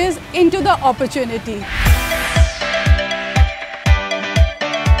challenges into the opportunity.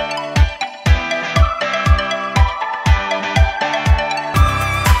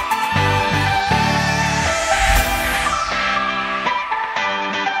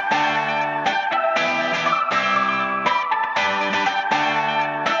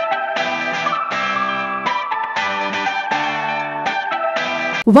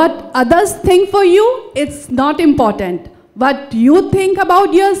 What others think for you, it's not important. What you think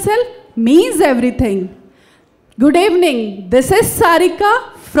about yourself means everything. Good evening. This is Sarika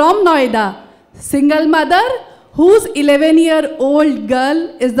from Noida, single mother whose 11-year-old girl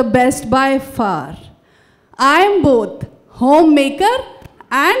is the best by far. I am both homemaker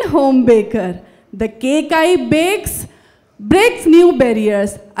and home baker. The cake I bakes breaks new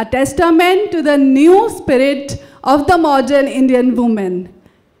barriers, a testament to the new spirit of the modern Indian woman.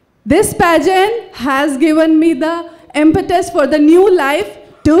 This pageant has given me the impetus for the new life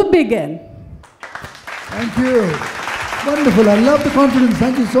to begin. Thank you. Wonderful. I love the confidence.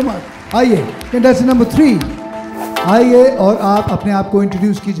 Thank you so much. आइए, contestant number 3. आइए और आप अपने आप को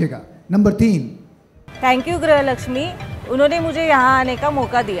introduce कीजिएगा. Number 3. Thank you गृहलक्ष्मी, उन्होंने मुझे यहाँ आने का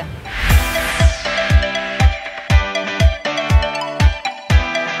मौका दिया.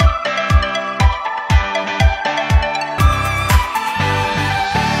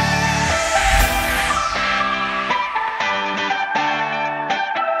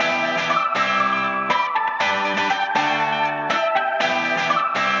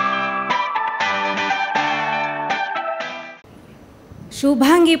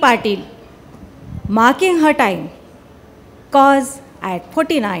 Shubhangi Patil, marking her time, cause at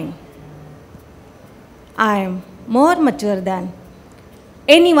 49, I am more mature than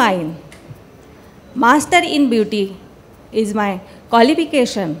any wine, master in beauty, is my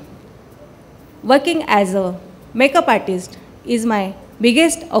qualification. Working as a makeup artist is my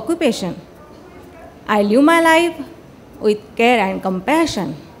biggest occupation. I live my life with care and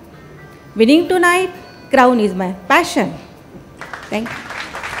compassion. Winning tonight, crown is my passion. Thank you.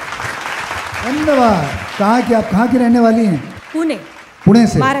 धन्यवाद। कहाँ की आप कहाँ की रहने वाली हैं? पुणे। पुणे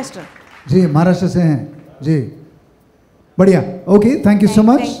से? महाराष्ट्र। जी, महाराष्ट्र से हैं जी। बढ़िया। Okay, thank you so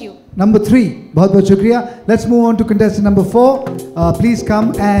much. Number 3, बहुत बहुत शुक्रिया। Let's move on to contestant number 4। Please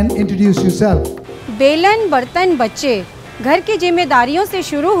come and introduce yourself. बेलन बर्तन बच्चे, घर की जिम्मेदारियों से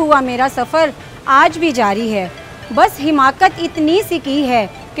शुरू हुआ मेरा सफ़र आज भी जारी है। बस हिमाकत इतनी सी की है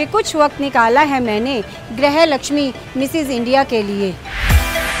कि कुछ वक्त निकाला है मैंने गृहलक्ष्मी मिसेस इंडिया के लिए।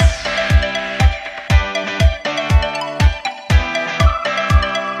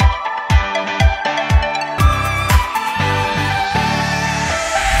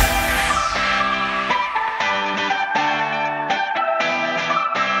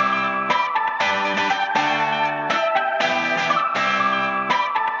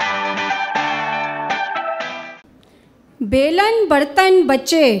 बेलन बर्तन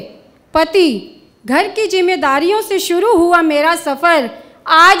बच्चे, पति, घर की जिम्मेदारियों से शुरू हुआ मेरा सफ़र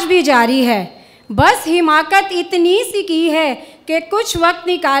आज भी जारी है। बस हिमाकत इतनी सी की है कि कुछ वक्त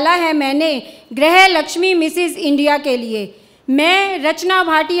निकाला है मैंने गृहलक्ष्मी मिसेस इंडिया के लिए। मैं रचना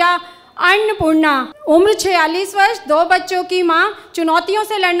भाटिया अन्नपूर्णा, उम्र 46 वर्ष, 2 बच्चों की माँ। चुनौतियों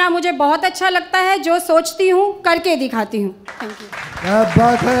से लड़ना मुझे बहुत अच्छा लगता है। जो सोचती हूँ करके दिखाती हूँ। Thank you. क्या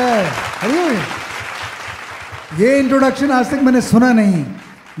बात है। ये इंट्रोडक्शन आज तक मैंने सुना नहीं।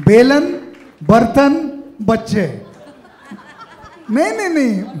 बेलन बर्तन बच्चे,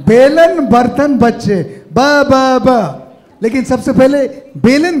 नहीं, बेलन बर्तन बच्चे, ब। लेकिन सबसे पहले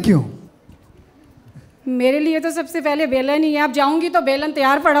बेलन क्यों? मेरे लिए तो सबसे पहले बेलन ही है। आप जाऊंगी तो बेलन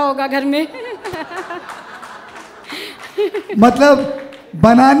तैयार पड़ा होगा घर में। मतलब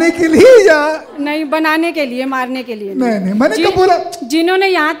बनाने के लिए या नहीं? बनाने के लिए, मारने के लिए नहीं, मैंने कब बोला? जिन्होंने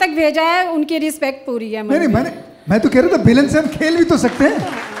यहाँ तक भेजा है उनकी रिस्पेक्ट पूरी है। नहीं, मैं तो कह रहा था बेलन से हम खेल भी तो सकते हैं।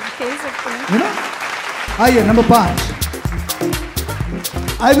 खेल सकते हैं। आइए number 5।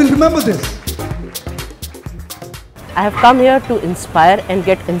 I will remember this. I have come here to inspire and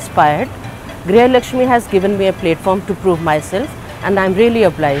get inspired. Grehlakshmi has given me a platform to prove myself, and I am really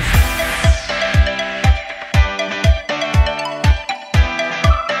obliged.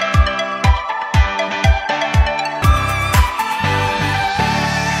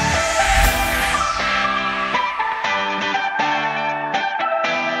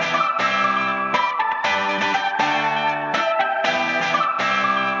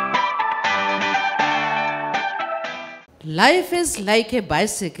 Life is like a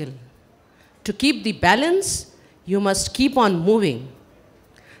bicycle. To keep the balance, you must keep on moving.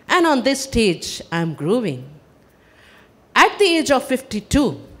 And on this stage, I am grooving. At the age of 52,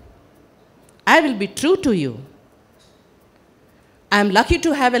 I will be true to you. I am lucky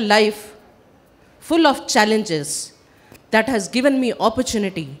to have a life full of challenges that has given me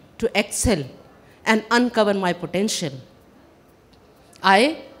opportunity to excel and uncover my potential.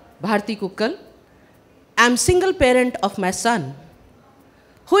 I, Bharti Kukkal, am single parent of my son,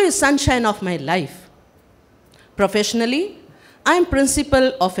 who is sunshine of my life. Professionally, I am principal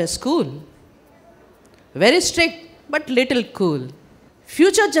of a school. Very strict, but little cool.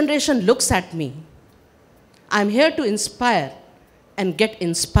 Future generation looks at me. I am here to inspire and get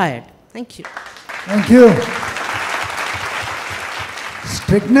inspired. Thank you. Thank you.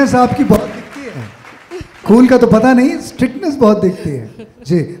 Strictness आपकी बहुत दिखती है। Cool का तो पता नहीं, strictness बहुत दिखती है।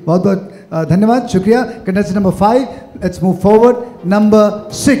 जी, बहुत बहुत धन्यवाद, शुक्रिया। Contestant number 5, let's move forward. Number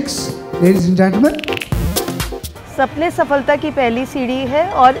 6, ladies and gentleman. सपने सफलता की पहली सीढ़ी है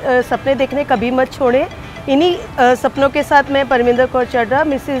और सपने देखने कभी मत छोड़ें। इन्हीं सपनों के साथ मैं परमिंदर कौर चड्ढा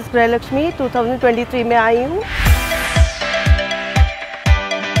मिसेस गृहलक्ष्मी 2023 में आई हूँ।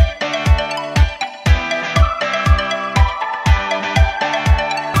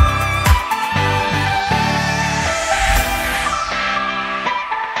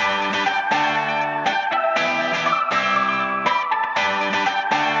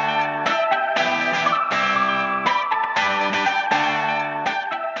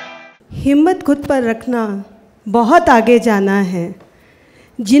 हिम्मत खुद पर रखना, बहुत आगे जाना है।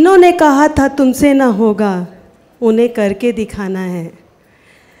 जिन्होंने कहा था तुमसे ना होगा, उन्हें करके दिखाना है।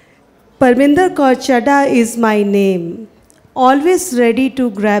 Parminder Kaur Chadha is my name, always ready to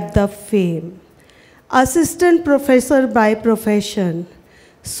grab the fame. Assistant professor by profession,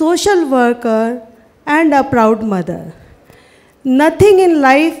 social worker and a proud mother. Nothing in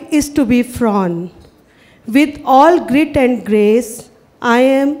life is to be frown. With all grit and grace, I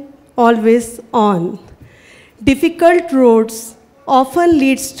am always on. Difficult roads often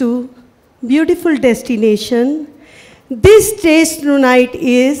leads to beautiful destination. This stage tonight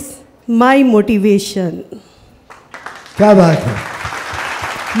is my motivation. क्या बात है,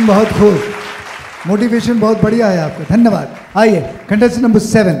 बहुत खूब, motivation बहुत बढ़िया है आपका, धन्यवाद। आइए contestant number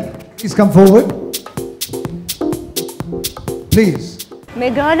 7, please come forward please.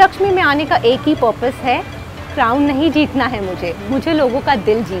 मैं गृहलक्ष्मी में आने का एक ही पर्पस है, क्राउन नहीं जीतना है मुझे लोगों का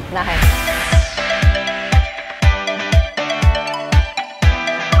दिल जीतना है।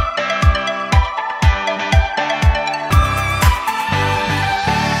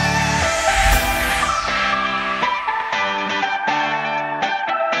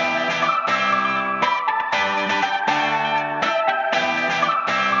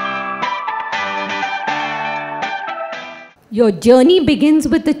 Your journey begins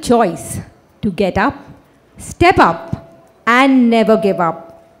with the choice to get up, step up, and never give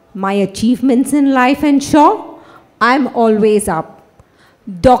up. My achievements in life ensure I'm always up.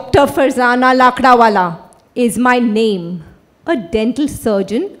 Dr. Farzana Lakdawala is my name, a dental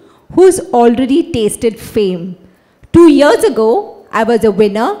surgeon who's already tasted fame. 2 years ago, I was a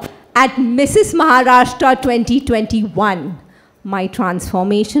winner at Mrs. Maharashtra 2021. My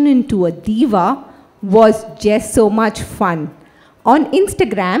transformation into a diva was just so much fun. On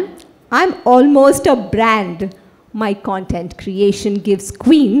Instagram, I'm almost a brand. My content creation gives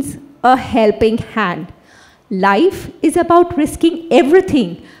queens a helping hand. Life is about risking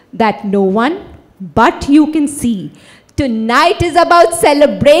everything that no one but you can see. Tonight is about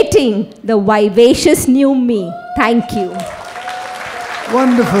celebrating the vivacious new me. Thank you.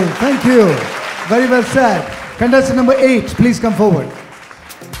 Wonderful, thank you. Very well said. Contestant number 8, please come forward.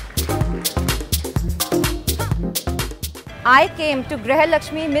 I came to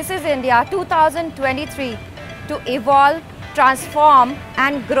Grehlakshmi Mrs. India 2023 to evolve, transform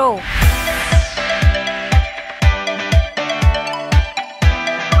and grow.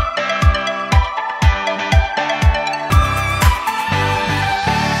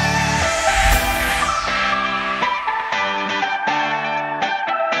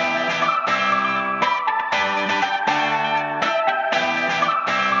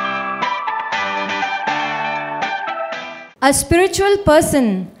 A spiritual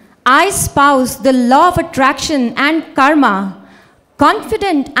person, I espouse the law of attraction and karma.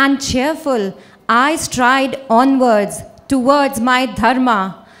 Confident and cheerful, I stride onwards towards my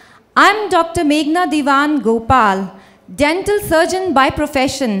dharma. I'm Dr. Meghna Diwan Gopal, dental surgeon by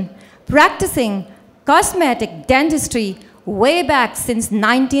profession, practicing cosmetic dentistry way back since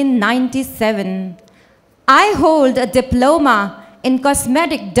 1997. I hold a diploma in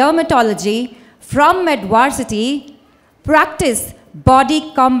cosmetic dermatology from Medvarsity. Practice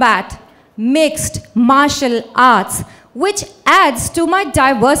body combat, mixed martial arts, which adds to my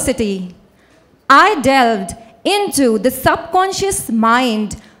diversity. I delved into the subconscious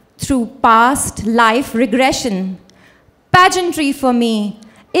mind through past life regression. Pageantry for me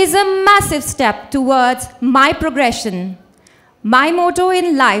is a massive step towards my progression. My motto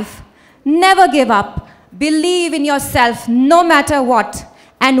in life, never give up, believe in yourself no matter what,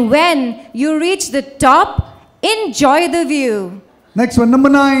 and when you reach the top, enjoy the view. Next one, number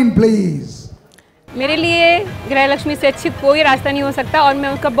 9, please. मेरे लिए गृहलक्ष्मी से अच्छी कोई रास्ता नहीं हो सकता और मैं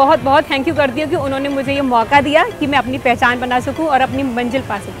उनका बहुत बहुत थैंक यू करती हूँ कि उन्होंने मुझे ये मौका दिया कि मैं अपनी पहचान बना सकूँ और अपनी मंजिल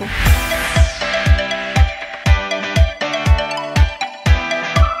पा सकूँ।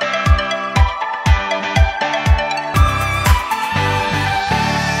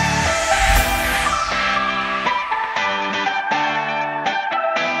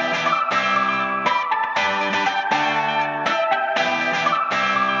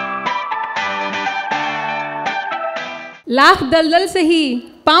 लाख दलदल सही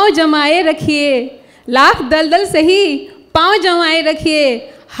पाँव जमाए रखिए, लाख दलदल सही पाँव जमाए रखिए,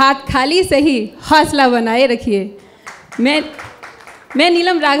 हाथ खाली सही हौसला बनाए रखिए। मैं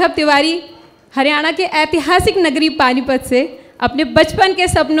नीलम राघव तिवारी हरियाणा के ऐतिहासिक नगरी पानीपत से अपने बचपन के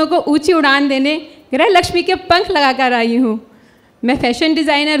सपनों को ऊंची उड़ान देने गृहलक्ष्मी के पंख लगाकर आई हूँ। मैं फैशन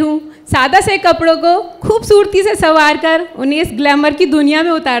डिज़ाइनर हूँ, सादा से कपड़ों को खूबसूरती से संवार कर उन्हें इस ग्लैमर की दुनिया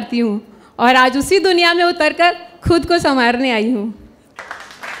में उतारती हूँ और आज उसी दुनिया में उतरकर खुद को संवारने आई हूँ।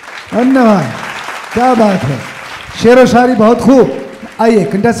 धन्यवाद, क्या बात है, शेर व शायरी बहुत खूब। आइए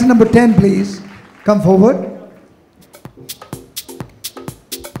contestant number 10 please come forward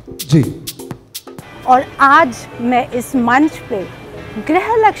जी। और आज मैं इस मंच पे,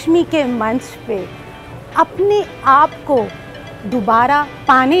 गृहलक्ष्मी के मंच पे अपने आप को दोबारा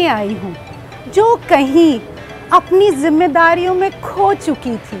पाने आई हूँ जो कहीं अपनी जिम्मेदारियों में खो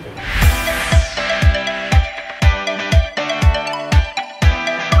चुकी थी।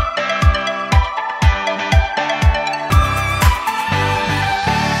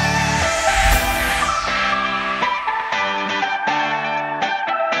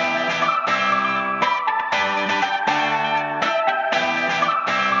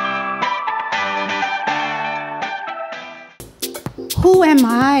 Who am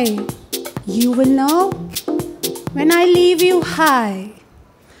I? You will know when I leave you high.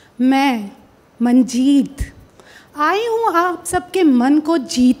 मैं मंजीत आई हूँ आप सबके मन को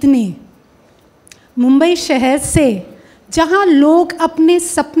जीतने, मुंबई शहर से जहाँ लोग अपने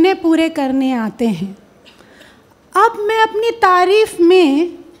सपने पूरे करने आते हैं। अब मैं अपनी तारीफ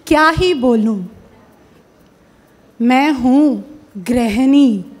में क्या ही बोलूं। मैं हूँ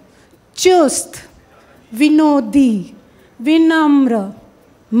गृहिणी, चुस्त, विनोदी, विनम्र,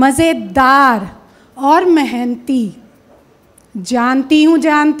 मज़ेदार और मेहनती।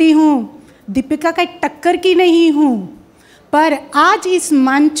 जानती हूँ दीपिका का टक्कर की नहीं हूँ, पर आज इस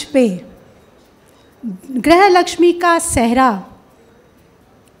मंच पे गृहलक्ष्मी का सेहरा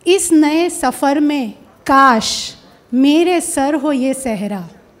इस नए सफ़र में काश मेरे सर हो ये सेहरा।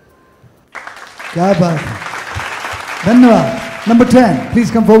 क्या बात है, धन्यवाद। Number 10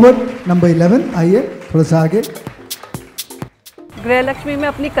 please come forward. Number 11 आइए थोड़ा सा आगे। गृहलक्ष्मी में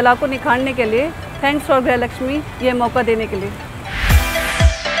अपनी कला को निखारने के लिए थैंक्स फॉर गृहलक्ष्मी ये मौका देने के लिए।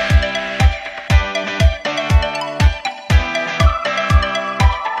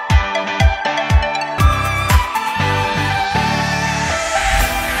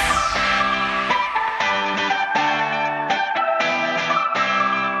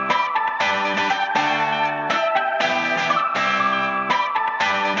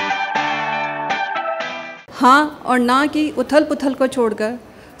 हाँ और ना की उथल पुथल को छोड़कर,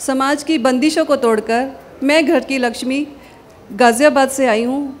 समाज की बंदिशों को तोड़कर, मैं घर की लक्ष्मी गाज़ियाबाद से आई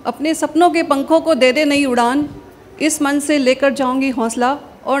हूँ। अपने सपनों के पंखों को दे दे नई उड़ान, इस मन से लेकर जाऊँगी हौसला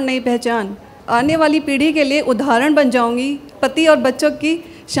और नई पहचान। आने वाली पीढ़ी के लिए उदाहरण बन जाऊँगी, पति और बच्चों की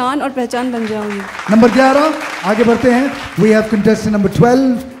शान और पहचान बन जाऊँगी। नंबर 11 आगे बढ़ते हैं। We have contestant number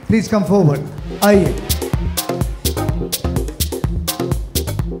 12 please come forward. आइए।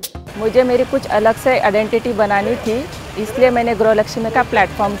 मुझे मेरी कुछ अलग से आइडेंटिटी बनानी थी, इसलिए मैंने गृहलक्ष्मी का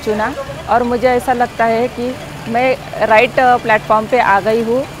प्लेटफॉर्म चुना और मुझे ऐसा लगता है कि मैं राइट प्लेटफॉर्म पे आ गई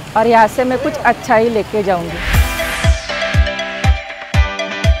हूँ और यहाँ से मैं कुछ अच्छा ही लेके जाऊँगी।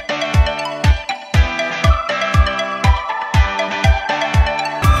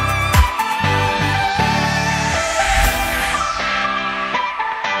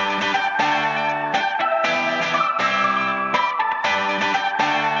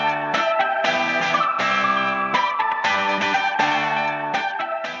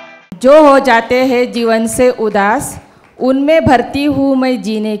 जो हो जाते हैं जीवन से उदास, उनमें भरती हूँ मैं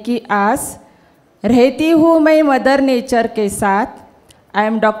जीने की आस। रहती हूँ मैं मदर नेचर के साथ। I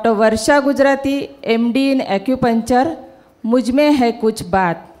am doctor Varsha Gujarati, MD in acupuncture. मुझ में है कुछ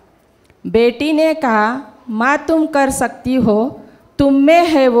बात। बेटी ने कहा माँ तुम कर सकती हो, तुम में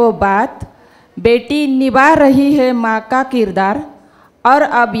है वो बात। बेटी निभा रही है माँ का किरदार और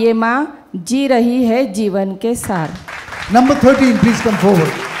अब ये माँ जी रही है जीवन के सार। Number 13 please come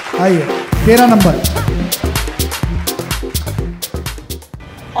forward. आइए 13 नंबर।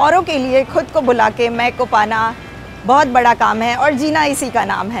 औरों के लिए खुद को बुला के मैं को पाना बहुत बड़ा काम है और जीना इसी का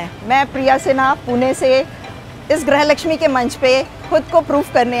नाम है। मैं प्रिया सिन्हा पुणे से इस गृहलक्ष्मी के मंच पे खुद को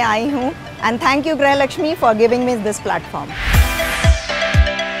प्रूफ करने आई हूँ। And thank you Griha Lakshmi for giving me this platform.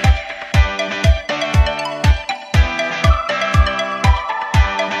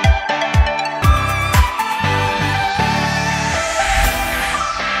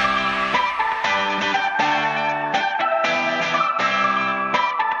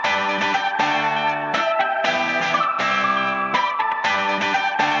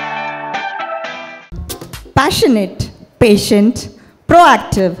 Passionate, patient,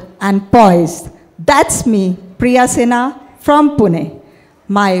 proactive and poised. That's me, Priya Sinha from Pune.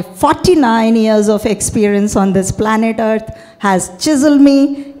 My 49 years of experience on this planet Earth has chiseled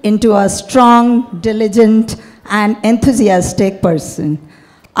me into a strong, diligent and enthusiastic person.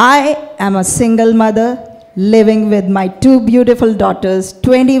 I am a single mother living with my two beautiful daughters,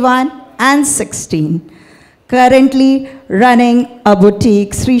 21 and 16. Currently running a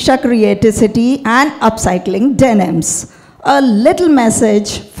boutique, Srisha Creativity and upcycling denims. A little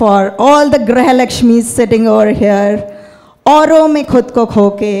message for all the Grehlakshmis sitting over here. औरों में खुद को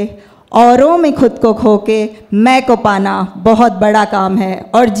खोके, औरों में खुद को खोके मैं को पाना बहुत बड़ा काम है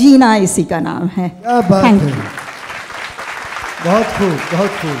और जीना इसी का नाम है। क्या बात है, बहुत खूब, बहुत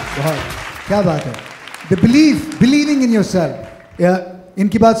खूब, बहुत क्या बात है। The believing in yourself।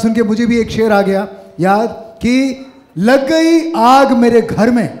 इनकी बात सुन के मुझे भी एक शेर आ गया याद कि लग गई आग मेरे घर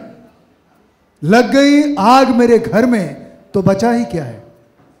में, लग गई आग मेरे घर में तो बचा ही क्या है।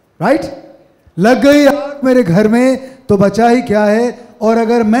 राइट? लग गई आग मेरे घर में तो बचा ही क्या है, और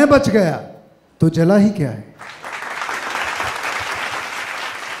अगर मैं बच गया तो जला ही क्या है।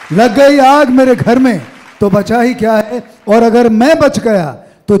 लग गई आग मेरे घर में तो बचा ही क्या है, और अगर मैं बच गया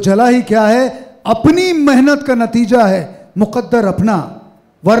तो जला ही क्या है, अपनी मेहनत का नतीजा है, मुकद्दर अपना,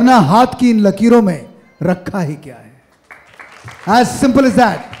 वरना हाथ की इन लकीरों में रखा ही क्या है. As simple as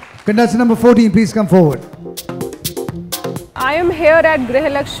that. Contestant number 14, please come forward. I am here at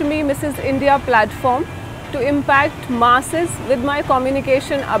Grehlakshmi Mrs. India platform to impact masses with my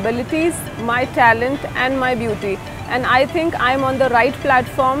communication abilities, my talent and my beauty. And I think I am on the right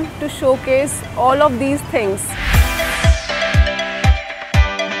platform to showcase all of these things.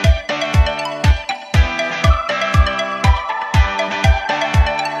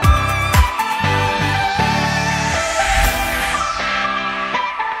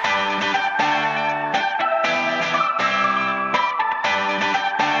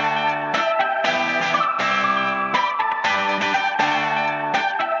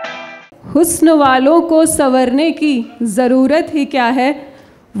 हुस्न वालों को संवरने की ज़रूरत ही क्या है,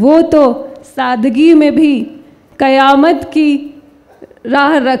 वो तो सादगी में भी क़यामत की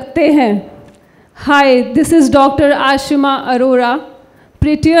राह रखते हैं. Hi, this is Dr. Ashima Arora,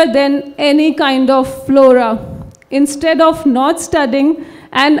 prettier than any kind of flora. Instead of not studying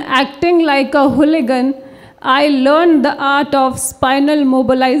and acting like a hooligan, I learned the art of spinal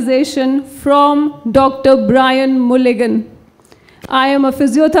mobilization from Dr. Brian Mulligan. I am a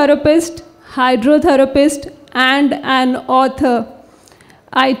physiotherapist, hydrotherapist, and an author.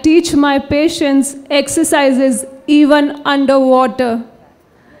 I teach my patients exercises even underwater.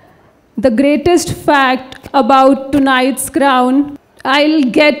 The greatest fact about tonight's crown, I'll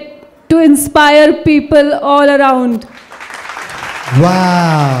get to inspire people all around.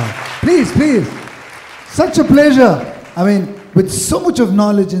 Wow. Please, please. Such a pleasure. I mean, with so much of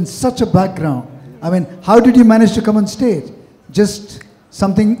knowledge and such a background. I mean, how did you manage to come on stage? Just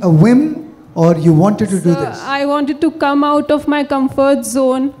something, a whim, or you wanted to do this? I wanted to come out of my comfort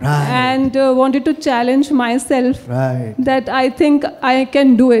zone and wanted to challenge myself that I think I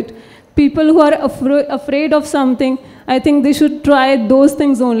can do it. People who are afraid of something, I think they should try those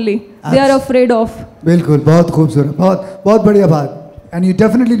things only. They are afraid of. बिल्कुल, बहुत खूबसूरत, बहुत बढ़िया बात. And you're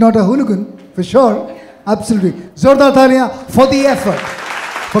definitely not a hooligan, for sure. Absolutely. जोरदार तालियां for the effort,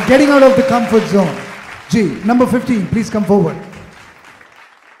 for getting out of the comfort zone. G, number 15, please come forward.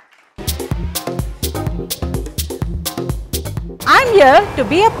 I'm here to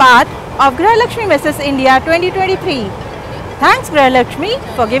be a part of Grehlakshmi Mrs. India 2023. Thanks Grehlakshmi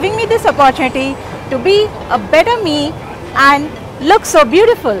for giving me this opportunity to be a better me and look so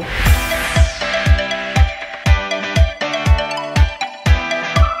beautiful.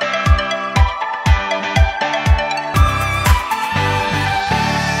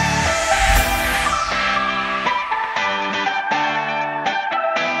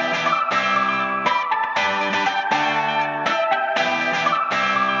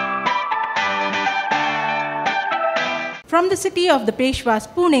 From the city of the Peshwas,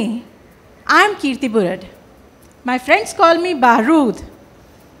 Pune, I am Kirti Burad. My friends call me Barood,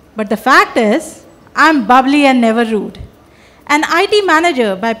 but the fact is, I am bubbly and never rude. An IT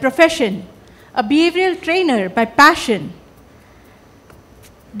manager by profession, a behavioral trainer by passion.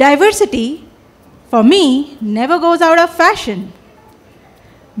 Diversity, for me, never goes out of fashion.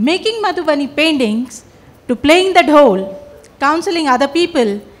 Making Madhubani paintings to playing the dhol, counseling other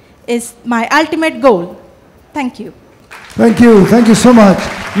people is my ultimate goal. Thank you. Thank you so much.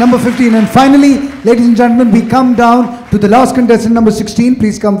 Number 15, and finally, ladies and gentlemen, we come down to the last contestant, number 16.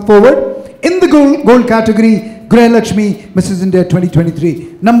 Please come forward. In the gold category, Grehlakshmi Mrs. India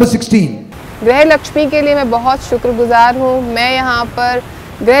 2023. Number 16. गृहलक्ष्मी के लिए मैं बहुत शुक्रगुजार हूँ. मैं यहाँ पर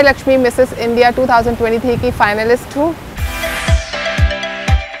गृहलक्ष्मी Mrs India 2023 की फाइनलिस्ट हूँ.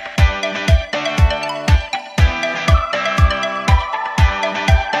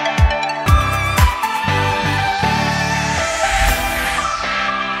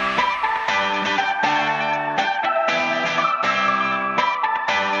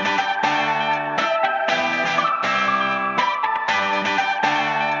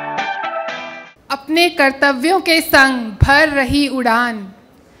 अपने कर्तव्यों के संग भर रही उड़ान,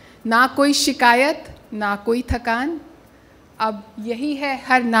 ना कोई शिकायत ना कोई थकान, अब यही है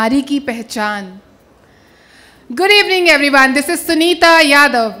हर नारी की पहचान. Good evening everyone, this is Sunita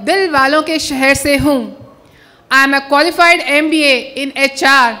Yadav, दिल वालों के शहर से हूँ. I am a qualified MBA in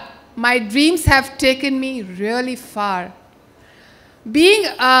HR. My dreams have taken me really far. Being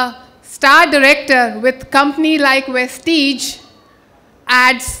a star director with company like Vestige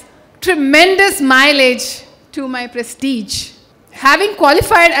adds tremendous mileage to my prestige. Having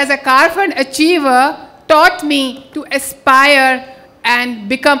qualified as a car fund achiever taught me to aspire and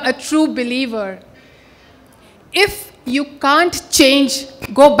become a true believer. If you can't change,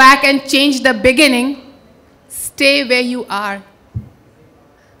 go back and change the beginning. stay where you are.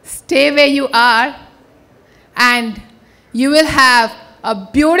 Stay where you are, and you will have a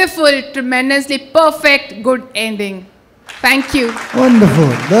beautiful, tremendously perfect, good ending. Thank you. Wonderful.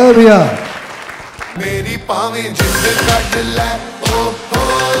 There we are. मेरी पावे जिंद cut ले, ओ हो,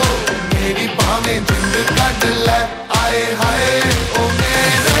 मेरी पावे जिंद cut ले, आए हाय, ओ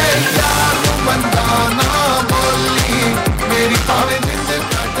मेरे यार बंदा ना बोली, मेरी पावे जिंद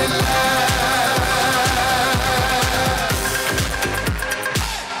कट ले।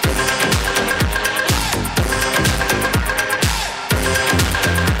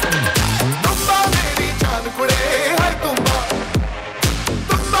 तुम्बा मेरी जान कुड़े, हाय तुम्बा,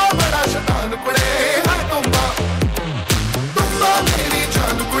 तुम्बा बड़ा शैतान कुड़े।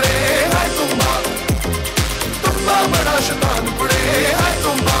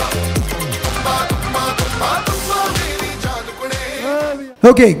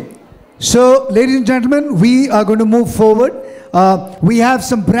 Okay, so ladies and gentlemen, we are going to move forward. We have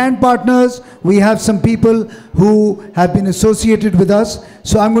some brand partners, we have some people who have been associated with us.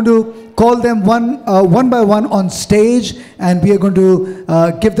 So I'm going to call them one by one on stage, and we are going to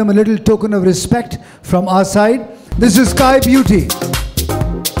give them a little token of respect from our side. This is Sky Beauty.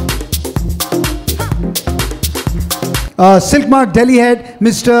 Silk Mart Delhi head,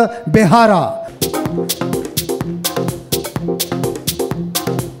 Mr. Behara.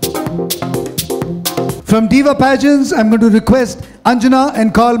 From Diva Pageants, I'm going to request Anjana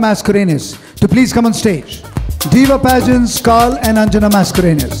and Carl Mascarenas to please come on stage. Diva Pageants, Carl and Anjana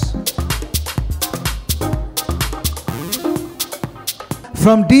Mascarenas.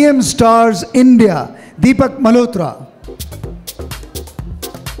 From DM Stars India, Deepak Malhotra.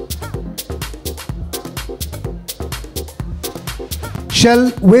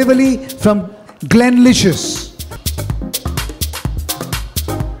 Shell Waverly from Glenlicious.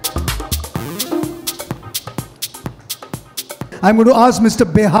 I'm going to ask Mr.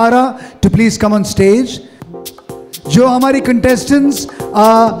 Behara to please come on stage. जो हमारी contestants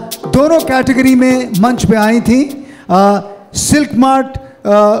दोनों category में मंच पे आई थी, silk mart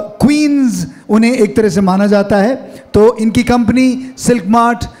queen's उन्हें एक तरह से माना जाता है, तो इनकी कंपनी सिल्क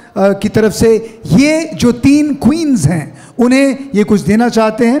मार्ट की तरफ से ये जो 3 क्वींस हैं उन्हें ये कुछ देना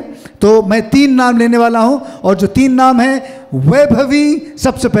चाहते हैं। तो मैं 3 नाम लेने वाला हूं, और जो 3 नाम हैं, वैभवी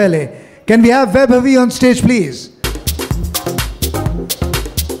सबसे पहले। Can we have Vaibhavi on stage please?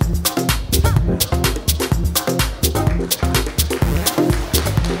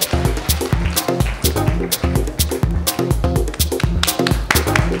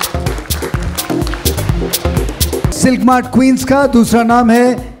 Silk mart queen's का दूसरा नाम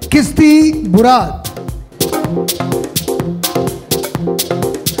है किस्ती बुरात।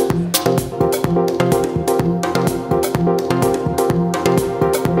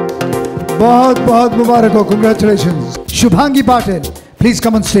 बहुत बहुत मुबारक हो, congratulations. Shubhangi Patil, please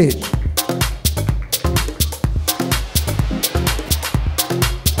come on stage.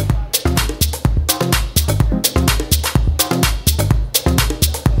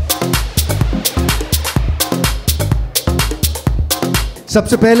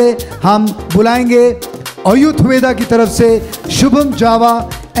 सबसे पहले हम बुलाएंगे अयुथवेदा की तरफ से Shubham Java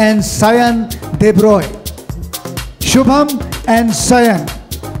and Sion देब्रॉय। Shubham and Sion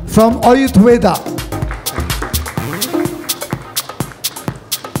from अयुथवेदा।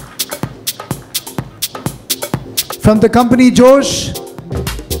 From the company जोश,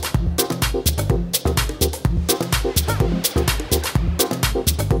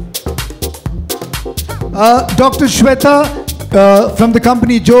 Dr. Shweta from the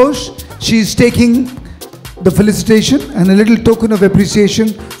company Josh, she is taking the felicitation and a little token of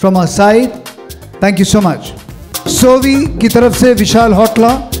appreciation from our side. Thank you so much. Sovi की तरफ से विशाल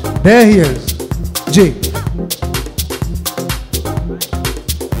होटला, there he is. Ji.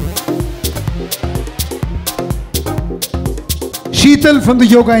 Sheetal from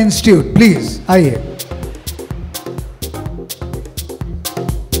the Yoga Institute, please आइए।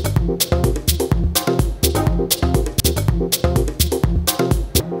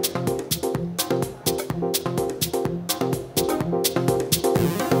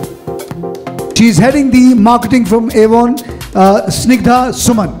 She is heading the marketing from Avon, Snigdha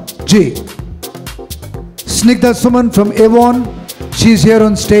Suman. Ji. Snigdha Suman from Avon. She is here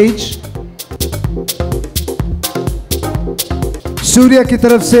on stage. Surya की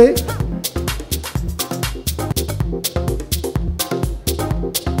तरफ से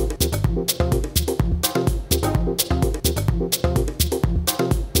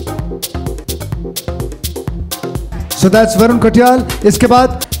So that's Varun Katyal. इसके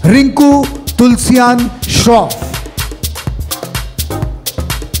बाद Rinku Tulsiyan Shroff.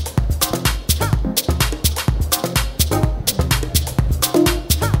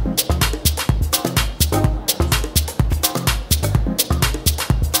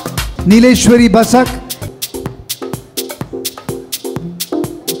 Nileshwari Basak.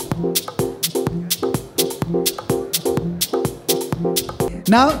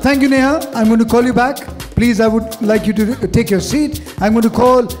 Now, thank you, Neha. I'm going to call you back. Please, I would like you to take your seat. I'm going to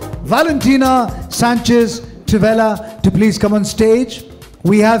call Valentina Sanchez Trivela to please come on stage.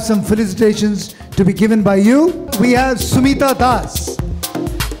 We have some felicitations to be given by you. We have Sumita Das.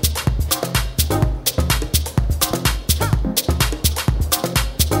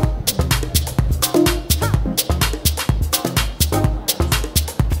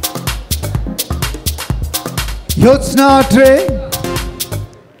 Yotsna Tre.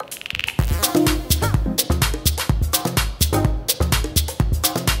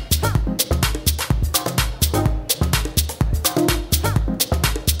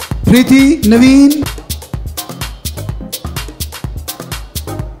 Preeti Naveen.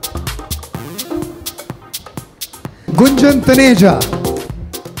 Gunjan Taneja.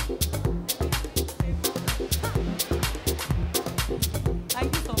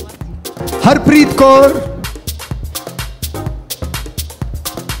 Thank you so much. Harpreet Kaur.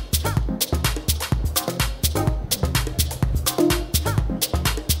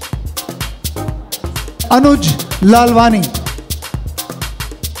 Anuj Lalwani.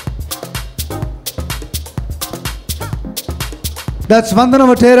 That's Vandana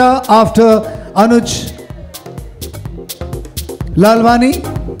Vatera after Anuj Lalwani.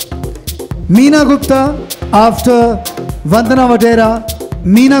 Meena Gupta after Vandana Vatera.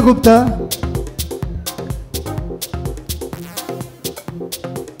 Meena Gupta.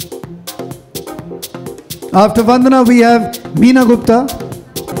 After Vandana we have Meena Gupta.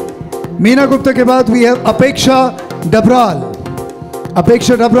 Meena Gupta ke baad we have Apeksha Dabral.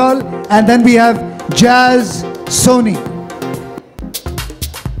 Apeksha Dabral, and then we have Jazz Soni.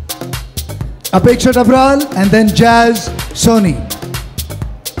 Apeksha Dabral and then Jazz Soni.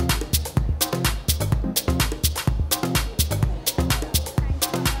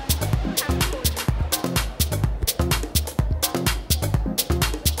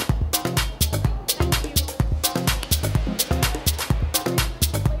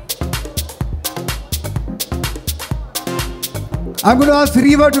 I'm going to ask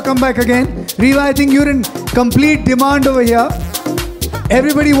Riva to come back again. Riva, I think you're in complete demand over here.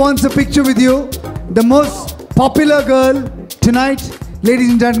 Everybody wants a picture with you. The most popular girl tonight,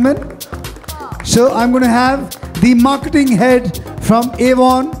 ladies and gentlemen. So I'm going to have the marketing head from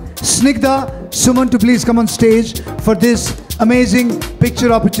Avon, Snigdha Suman, to please come on stage for this amazing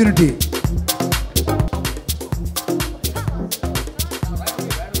picture opportunity.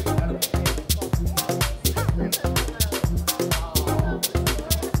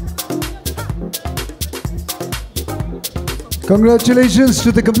 Congratulations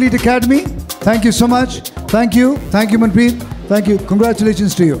to the Complete Academy. Thank you so much. Thank you. Thank you, Manpreet. Thank you.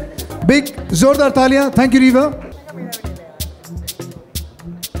 Congratulations to you. Big Zordar Talia. Thank you, Riva.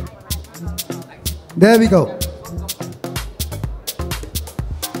 There we go.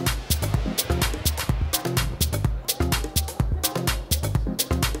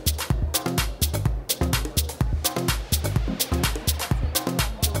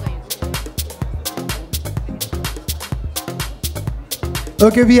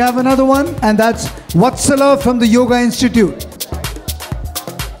 Okay, we have another one, and that's Vatsala from the Yoga Institute.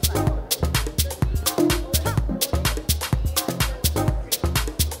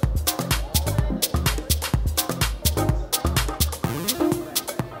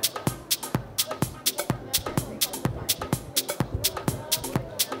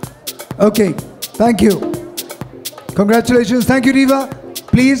 Okay, thank you. Congratulations. Thank you, Riva.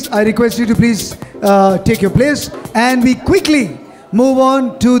 Please, I request you to please take your place, and we quickly move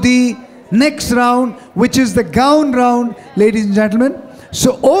on to the next round, which is the gown round, ladies and gentlemen.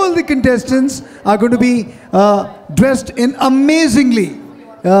 So all the contestants are going to be dressed in amazingly,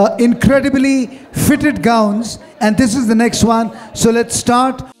 incredibly fitted gowns, and this is the next one. So let's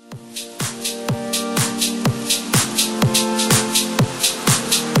start.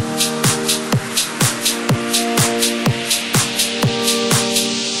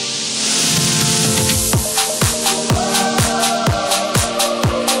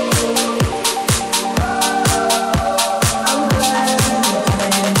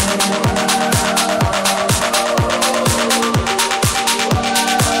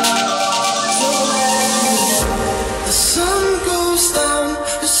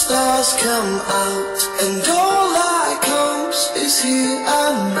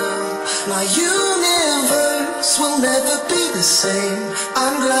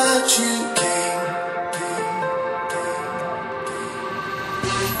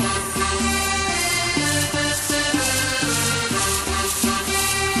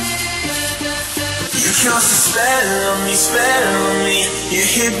 cast a spell on me. You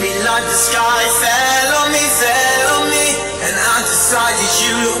hit me like the sky fell on me, and I decided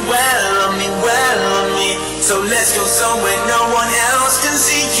you look well on me, So let's go somewhere no one else can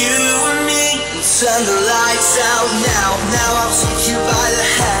see you and me. Turn the lights out now I'll take you by the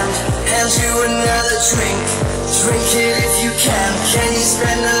hand you another drink. Drink it if you can. Can you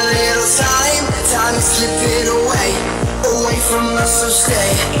spend a little time? Time is slipping away from us, so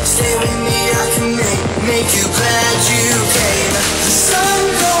stay with me. I can make you glad you came. The sun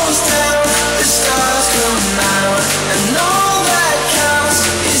goes down, the stars come out, and all that counts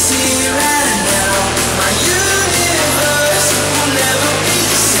is here and now. My universe will never be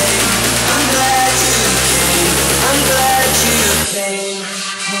the same. I'm glad you came. I'm glad you came.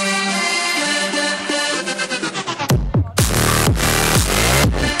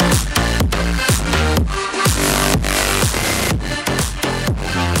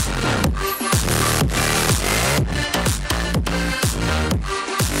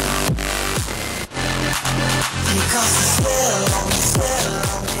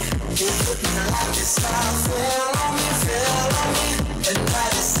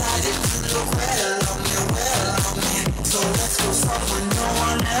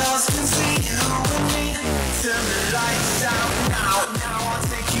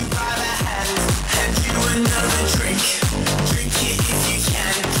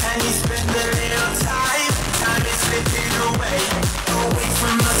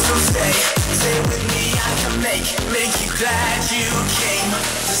 Make you glad you came.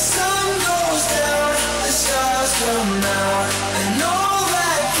 The sun goes down, the stars come out, and all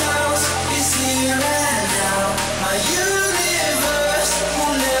that counts is here and now. My universe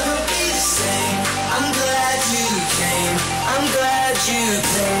will never be the same. I'm glad you came. I'm glad you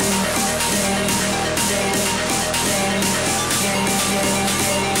came.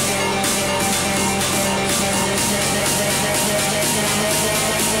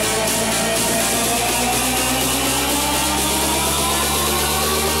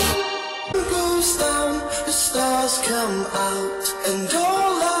 The stars come out, and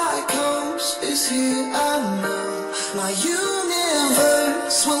all that counts is here and now. My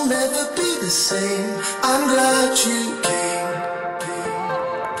universe will never be the same. I'm glad you came.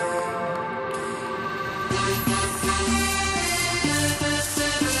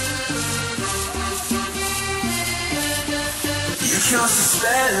 You cast a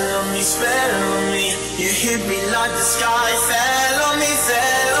spell on me. You hit me like the sky fell on me,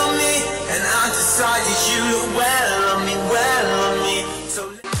 and I decided you look well on me, So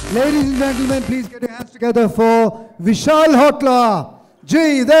Ladies and gentlemen, please get your hands together for Vishal Hotla.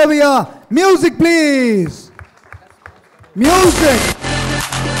 Gee, there we are. Music, please. Music.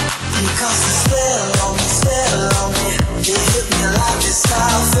 You cast a spell on me. You hit me like the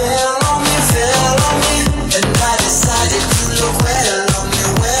sky fell on me, and I decided you look well on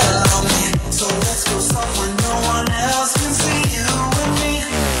me, So let's go somewhere no one else can see you and me.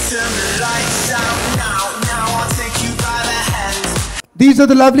 Turn the lights out now I'll take you by the hand. These are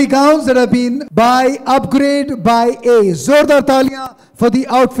the lovely gowns that have been upgrade by A. Zordar Taliyan for the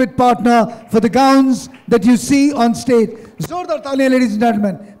outfit partner for the gowns that you see on stage. Zordar Taliyan, ladies and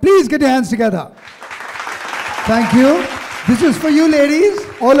gentlemen. Please get your hands together. Thank you. This is for you, ladies,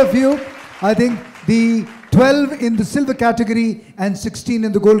 all of you. I think the 12 in the silver category and 16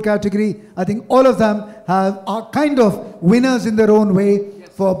 in the gold category, I think all of them are kind of winners in their own way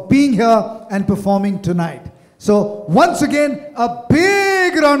for being here and performing tonight. So once again, a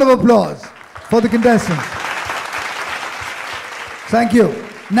big round of applause for the contestants. Thank you.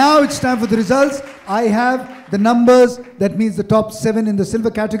 Now it's time for the results. I have the numbers, that means the top 7 in the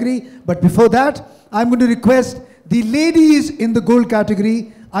silver category. But before that, I'm going to request the ladies in the gold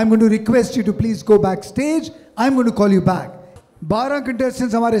category, I'm going to request you to please go backstage. I'm going to call you back. 12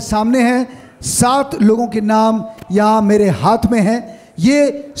 contestants हमारे सामने हैं. 7 लोगों के नाम यहाँ मेरे हाथ में हैं.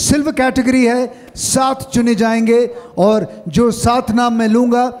 ये सिल्वर कैटेगरी है. 7 चुने जाएंगे और जो 7 नाम मैं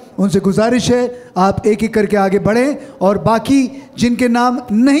लूँगा उनसे गुजारिश है आप एक एक करके आगे बढ़ें और बाकी जिनके नाम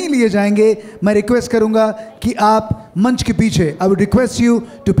नहीं लिए जाएंगे मैं रिक्वेस्ट करूँगा कि आप मंच के पीछे I would request you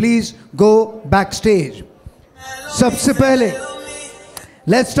to please go backstage. सबसे पहले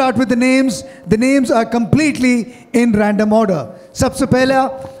let's start with the names. The names are completely in random order. सबसे पहला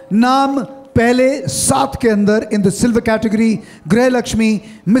नाम पहले 7 के अंदर in the silver category, Grehlakshmi,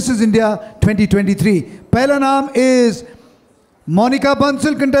 Mrs. India 2023. पहला नाम is Monica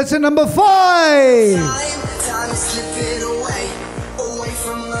Bansal, contestant number 5. Time is slipping away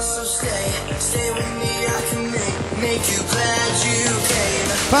from us, so stay with me. I can make you glad you came.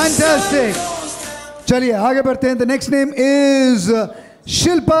 Fantastic. चलिए आगे बढ़ते हैं. The next name is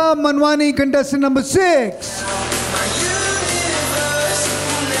Shilpa Manwani, contestant number 6.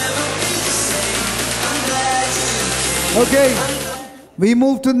 Okay, we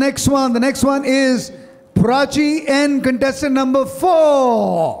move to the next one. The next one is Prachi N, contestant number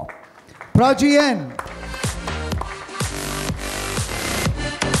 4. Prachi N.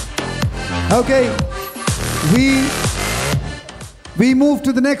 Okay, we move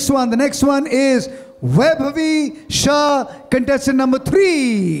to the next one. The next one is Vaibhavi Shah, contestant number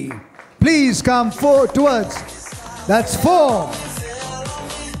 3. Please come towards. That's 4.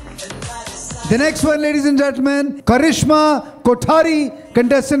 The next one, ladies and gentlemen, Karishma Kothari,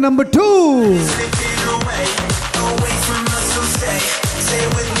 contestant number 2.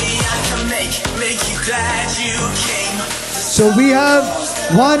 So we have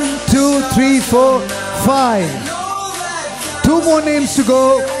 1, 2, 3, 4, 5. 2 more names to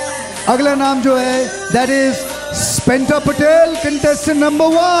go. Agla naam jo hai, that is Spenta Patel, contestant number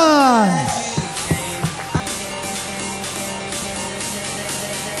 1.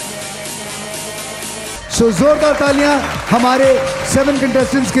 So जोरदार तालियां हमारे 7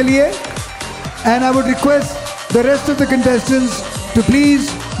 contestants के लिए. And I would request the rest of the contestants to please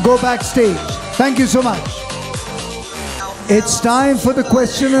go backstage. Thank you so much. It's time for the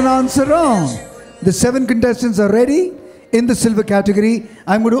question and answer round. The 7 contestants are ready in the silver category.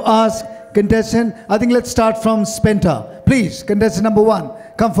 I'm going to ask contestant, I think let's start from Spenta. Please, contestant number 1,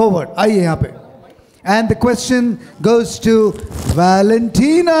 come forward. Aaiye yahan pe. And the question goes to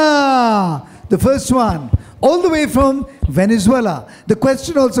Valentina. The first one, all the way from Venezuela. The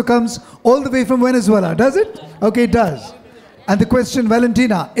question also comes all the way from Venezuela, does it? Okay, it does. And the question,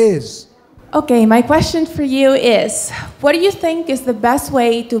 Valentina, is? Okay, my question for you is, what do you think is the best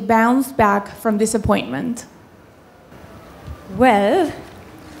way to bounce back from disappointment? Well,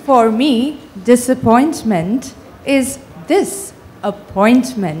 for me, disappointment is this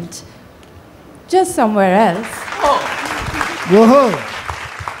appointment. Just somewhere else. Whoa.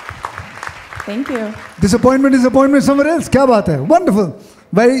 Thank you. Disappointment is appointment somewhere else. Kya baat hai? Wonderful.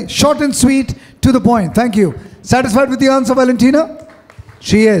 Very short and sweet, to the point. Thank you. Satisfied with the answer, Valentina?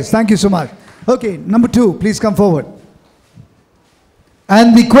 She is. Thank you so much. Okay, number 2, please come forward.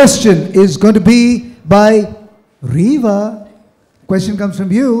 And the question is going to be by Riva. Question comes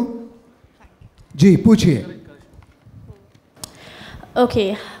from you. Ji, पूछिए.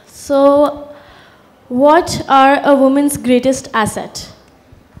 Okay, so what are a woman's greatest asset?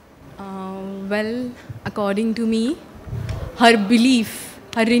 Well, according to me, her belief,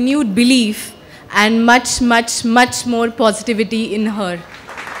 her renewed belief, and much, much, much more positivity in her.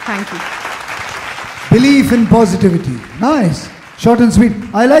 Thank you. Belief in positivity. Nice. Short and sweet.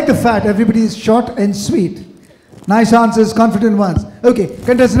 I like the fact everybody is short and sweet. Nice answers, confident ones. Okay,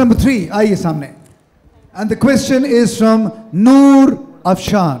 contestant number 3, aaiye samne. And the question is from Noor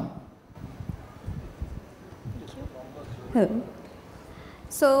Afshan. Hello.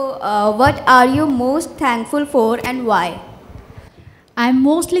 So, what are you most thankful for and why? I'm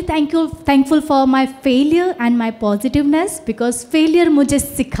mostly thankful for my failure and my positiveness, because failure मुझे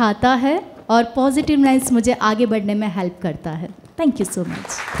सिखाता है और positiveness मुझे आगे बढ़ने में help करता है. Thank you so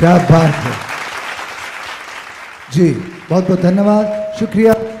much. क्या बात है. जी, बहुत बहुत धन्यवाद.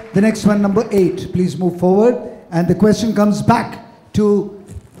 शुक्रिया. The next one, number 8. Please move forward. And the question comes back to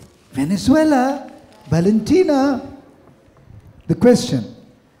Venezuela. Valentina. The question.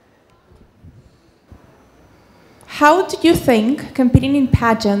 How do you think competing in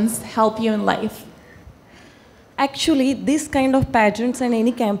pageants help you in life? Actually, this kind of pageants and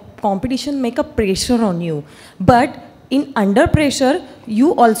any competition make a pressure on you. But in under pressure,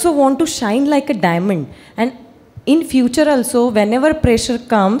 you also want to shine like a diamond. And in future also, whenever pressure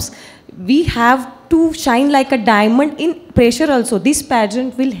comes, we have to shine like a diamond in pressure also. This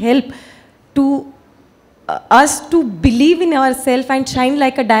pageant will help to us to believe in ourselves and shine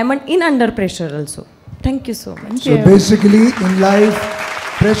like a diamond in under pressure also. Thank you so much. So basically, in life,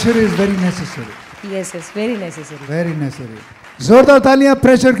 pressure is very necessary. Yes, yes, very necessary. Very necessary. जोरदार तालियां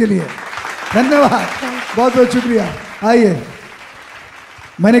pressure के लिए. धन्यवाद. बहुत बहुत शुक्रिया. आइए.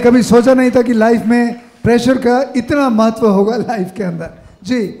 मैंने कभी सोचा नहीं था कि लाइफ में प्रेशर का इतना महत्व होगा लाइफ के अंदर.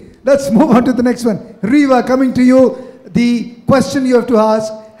 जी, let's move on to the next one. Riva, coming to you. The question you have to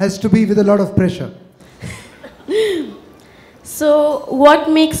ask has to be with a lot of pressure. So, what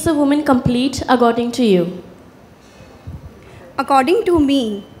makes a woman complete according to you? According to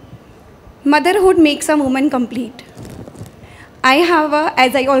me, motherhood makes a woman complete. I have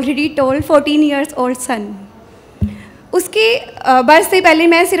as I already told, 14 years old son. उसके birth से पहले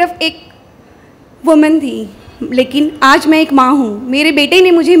मैं सिर्फ एक woman थी, लेकिन आज मैं एक माँ हूँ. मेरे बेटे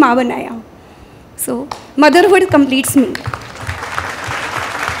ने मुझे माँ बनाया. So, motherhood completes me.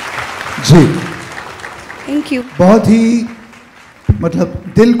 Ji, thank you. बहुत ही मतलब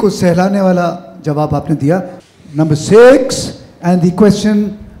दिल को सहलाने वाला जवाब आपने दिया। Number 6 and the question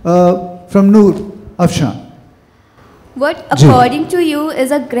from Noor Afshan. What according to you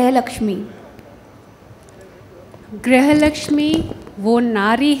is a Grehlakshmi? गृहलक्ष्मी वो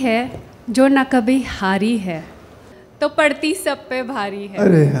नारी है जो न कभी हारी है, तो पड़ती सब पे भारी है।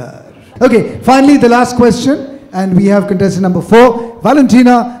 अरे यार। Okay, finally the last question, and we have contestant number 4.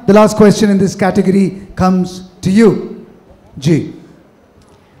 Valentina, the last question in this category comes to you. Ji.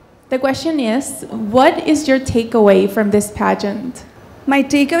 The question is, what is your takeaway from this pageant? My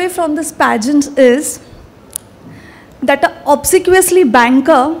takeaway from this pageant is that an obsequiously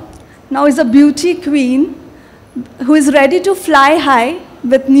banker now is a beauty queen who is ready to fly high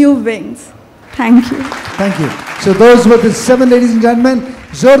with new wings. Thank you. Thank you. So those were the 7 ladies and gentlemen.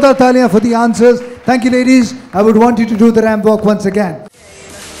 Zordar taaliyan for the answers. Thank you, ladies. I would want you to do the ramp walk once again.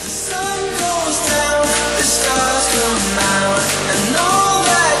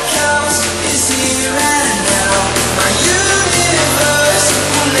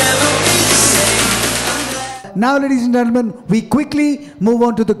 Now, ladies and gentlemen, we quickly move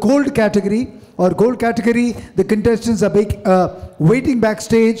on to the gold category. और gold category the contestants are waiting back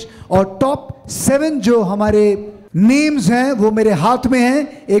stage और top 7 जो हमारे names हैं वो मेरे हाथ में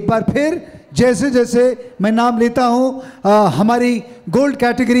हैं। एक बार फिर जैसे जैसे मैं नाम लेता हूं हमारी गोल्ड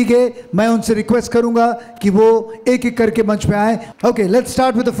कैटेगरी के, मैं उनसे रिक्वेस्ट करूंगा कि वो एक एक करके मंच पे आए। Okay, let's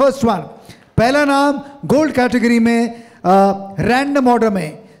start with the first one. पहला नाम गोल्ड कैटेगरी में रैंडम ऑर्डर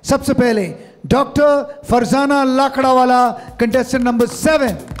में सबसे पहले डॉक्टर फरजाना लाकड़ावाला, कंटेस्टेंट नंबर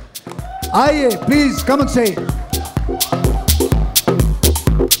 7। आइए, प्लीज कम से।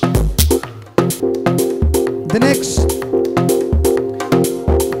 The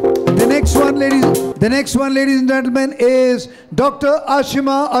next one, ladies and gentlemen, is Dr.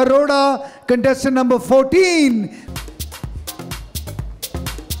 Ashima Arora, contestant number 14.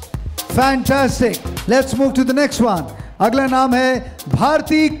 Fantastic. Let's move to the next one. अगला नाम है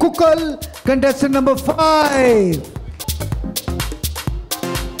Bharti coucal, contestant number 5.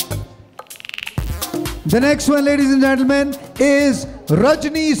 The next one, ladies and gentlemen, is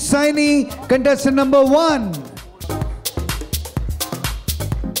Rajni Saini, contestant number 1.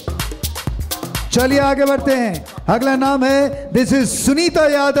 चलिए आगे बढ़ते हैं। अगला नाम है, this is Sunita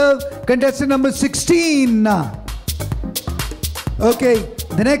Yadav, contestant number 16. Okay,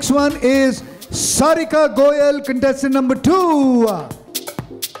 the next one is Sarika Goyal, contestant number 2.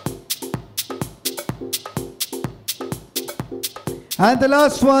 And the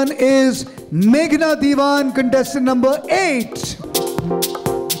last one is Meghna Diwan, contestant number 8.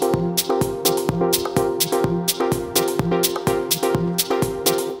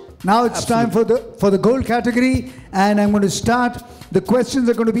 Now it's time for the gold category, and I'm going to start. The questions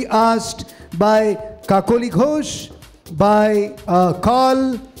are going to be asked by Kakoli Ghosh, by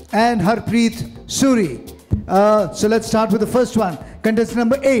Kaul and Harpreet Suri. So let's start with the first one. Contestant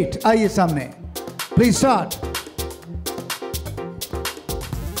number 8. Aaiye samne. Please start.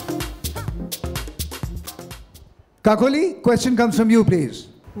 Kakoli, question comes from you, please.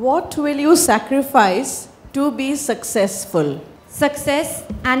 What will you sacrifice to be successful? Success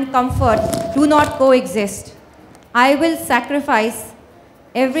and comfort do not coexist. I will sacrifice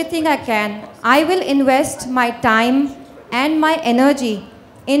everything I can. I will invest my time and my energy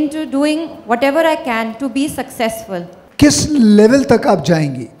into doing whatever I can to be successful. किस level तक आप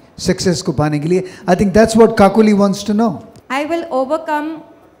जाएंगी success को पाने के लिए? I think that's what Kakoli wants to know. I will overcome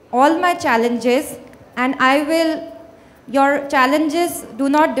all my challenges, and your challenges do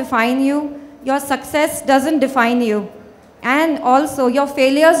not define you. Your success doesn't define you. And also your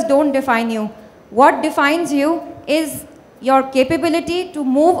failures don't define you. What defines you is your capability to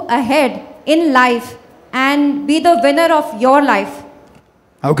move ahead in life and be the winner of your life.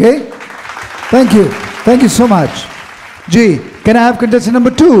 Okay? Thank you. Thank you so much. Ji, can I have contestant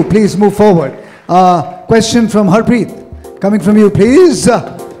number 2? Please move forward. Question from Harpreet. Coming from you, please.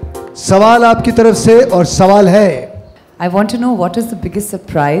 सवाल आपकी तरफ से और सवाल है. I want to know what is the biggest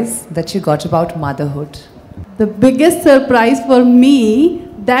surprise that you got about motherhood? The biggest surprise for me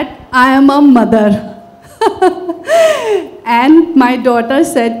that I am a mother. And my daughter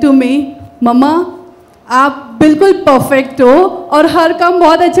said to me, Mama, आप बिल्कुल perfect हो और हर काम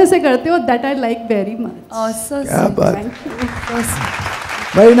बहुत अच्छे से करते हो. That I like very much. Oh, so sweet. Thank you.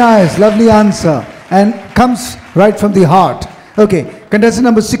 Very nice, lovely answer, and comes right from the heart. Okay, contestant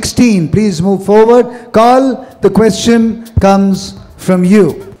number 16, please move forward. Carl, the question comes from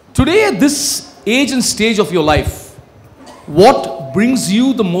you. Today, at this age and stage of your life, what brings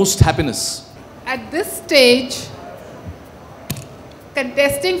you the most happiness? At this stage,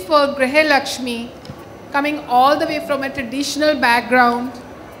 contesting for Grehlakshmi, coming all the way from a traditional background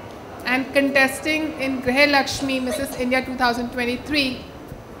and contesting in Grehlakshmi Mrs. India 2023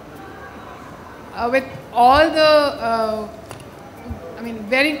 with all the,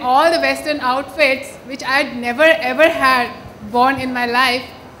 wearing all the Western outfits, which I'd never ever had worn in my life.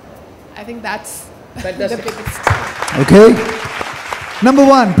 I think that's the biggest. Okay. Number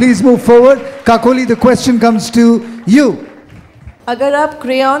one, please move forward. Kakoli, the question comes to you. अगर आप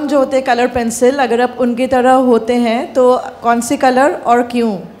crayon जो होते हैं colour pencil, अगर आप उनकी तरह होते हैं तो कौन सी कलर और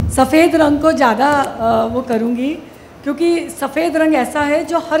क्यों? सफ़ेद रंग को ज़्यादा वो करूँगी क्योंकि सफ़ेद रंग ऐसा है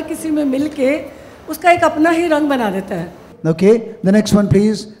जो हर किसी में मिल के उसका एक अपना ही रंग बना देता है. Okay, the next one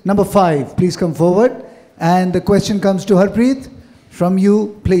please. Number 5, please come forward. And the question comes to Harpreet. From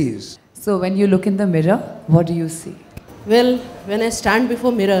you, please. So when you look in the mirror, what do you see? Well, when I stand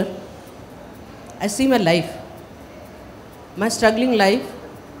before mirror, I see my life. My struggling life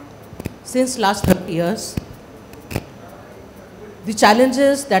since last 30 years. The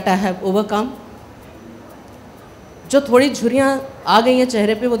challenges that I have overcome. जो थोड़ी झुर्रियाँ आ गई हैं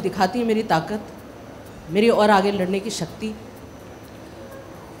चेहरे पे वो दिखाती है मेरी ताकत, मेरी और आगे लड़ने की शक्ति.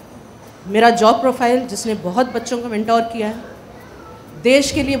 मेरा जॉब प्रोफाइल जिसने बहुत बच्चों को मेंटोर किया है,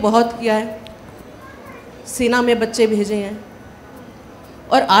 देश के लिए बहुत किया है, सेना में बच्चे भेजे हैं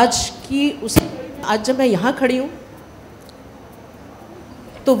और आज जब मैं यहाँ खड़ी हूँ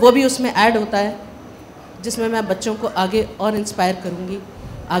तो वो भी उसमें ऐड होता है जिसमें मैं बच्चों को आगे और इंस्पायर करूँगी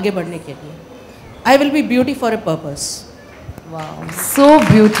आगे बढ़ने के लिए. I will be beauty for a purpose. Wow, so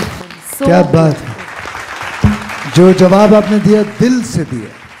beautiful. So क्या बात है. जो जवाब आपने दिया दिल से दिया.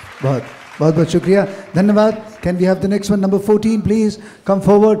 बहुत बहुत शुक्रिया. धन्यवाद. Can we have the next one, number 14, please? Come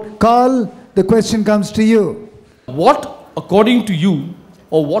forward. Carl, the question comes to you. What, according to you,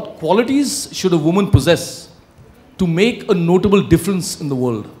 or what qualities should a woman possess to make a notable difference in the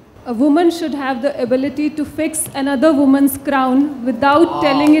world? A woman should have the ability to fix another woman's crown without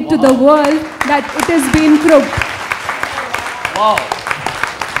telling it to the world that it has been crooked. Wow.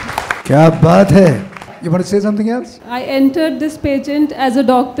 क्या बात है. You want to say something else? I entered this pageant as a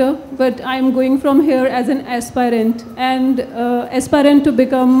doctor, but I'm going from here as an aspirant and aspirant to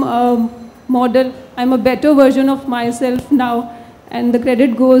become a model. I'm a better version of myself now, and the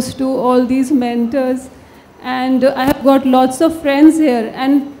credit goes to all these mentors. And I have got lots of friends here,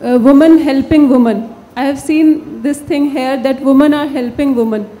 and women helping women. I have seen this thing here that women are helping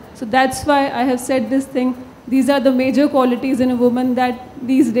women. So that's why I have said this thing. These are the major qualities in a woman that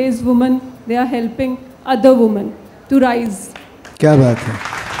these days women, they are helping other women to rise. क्या बात है.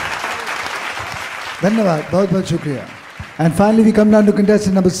 धन्यवाद. बहुत बहुत शुक्रिया. And finally we come down to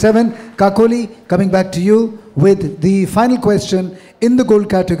contestant number 7, Kakoli, coming back to you with the final question in the gold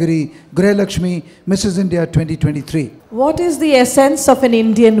category, Grehlakshmi, Mrs. India 2023. What is the essence of an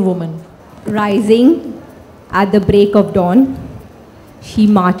Indian woman? Rising at the break of dawn, she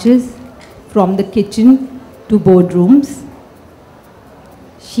marches from the kitchen to boardrooms.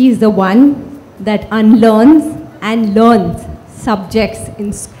 She is the one that unlearns and learns subjects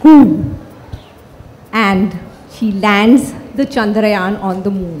in school, and she lands the Chandrayaan on the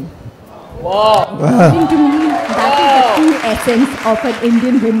moon. Wow. According to me, that is the true essence of an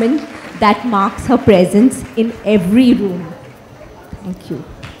Indian woman that marks her presence in every room. Thank you.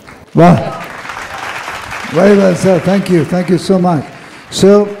 Wow. Very well, sir. Thank you. Thank you so much.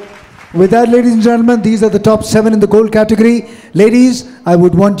 So, with that, ladies and gentlemen, these are the top 7 in the gold category. Ladies, I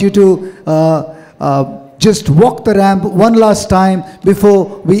would want you to just walk the ramp one last time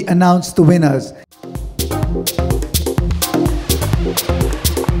before we announce the winners.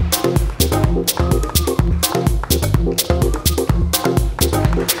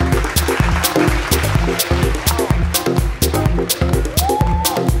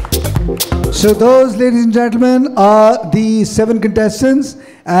 So those, ladies and gentlemen, are the 7 contestants,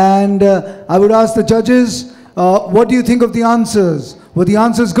 and I would ask the judges, what do you think of the answers? Were the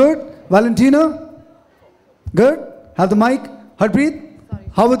answers good? Valentina? Good? Have the mic. Harpreet?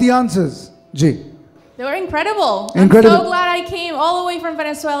 How were the answers? Ji. They were incredible. Incredible. I'm so glad I came all the way from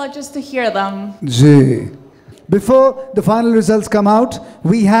Venezuela just to hear them. Ji. Before the final results come out,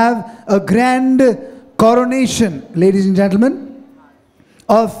 we have a grand coronation, ladies and gentlemen,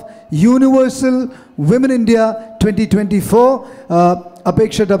 of Universal Women India 2024,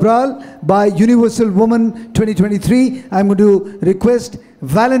 Apeksha Dabral, by Universal Woman 2023. I'm going to request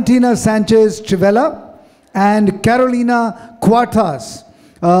Valentina Sanchez Trivella and Carolina Cuartas,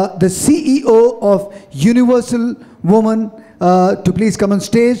 the CEO of Universal Woman, to please come on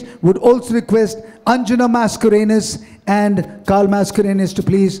stage. Would also request Anjana Mascarenas and Carl Mascarenas to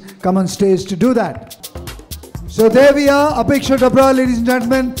please come on stage to do that. So there we are, Apeksha Dabra, ladies and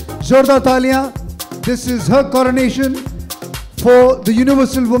gentlemen. Zordar Taliyan. This is her coronation for the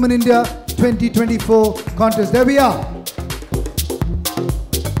Universal Woman India 2024 contest. There we are.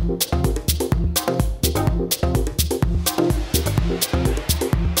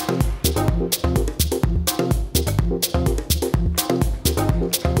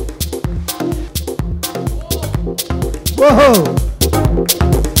 Whoa!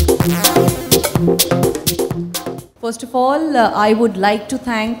 First of all, I would like to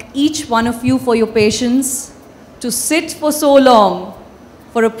thank each one of you for your patience to sit for so long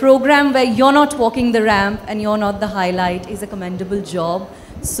for a program where you're not walking the ramp and you're not the highlight is a commendable job.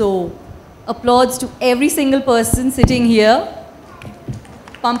 So, applause to every single person sitting here,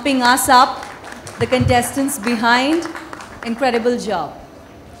 pumping us up, the contestants behind, incredible job.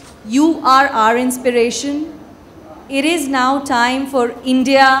 You are our inspiration. It is now time for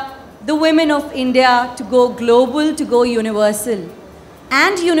India, the women of India, to go global, to go universal.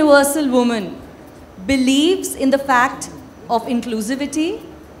 And Universal Woman believes in the fact of inclusivity.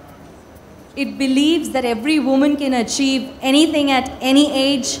 It believes that every woman can achieve anything at any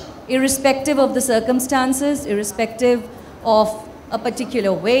age, irrespective of the circumstances, irrespective of a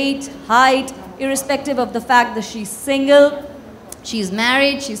particular weight, height, irrespective of the fact that she's single, she's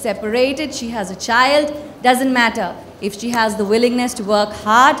married, she's separated, she has a child, doesn't matter. If she has the willingness to work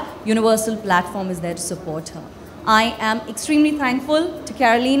hard, Universal Platform is there to support her. I am extremely thankful to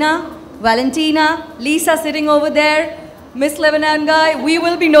Carolina, Valentina, Lisa sitting over there, Miss Lebanon guy. We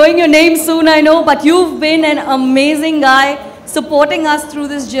will be knowing your name soon, I know, but you've been an amazing guy supporting us through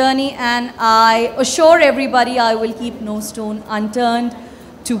this journey, and I assure everybody I will keep no stone unturned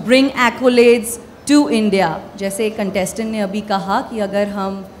to bring accolades to India. जैसे contestant ने अभी कहा कि अगर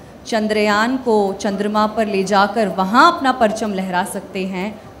हम चंद्रयान को चंद्रमा पर ले जाकर वहाँ अपना परचम लहरा सकते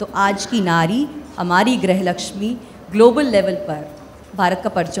हैं, तो आज की नारी हमारी गृहलक्ष्मी ग्लोबल लेवल पर भारत का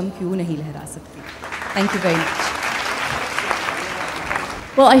परचम क्यों नहीं लहरा सकती? Thank you very much.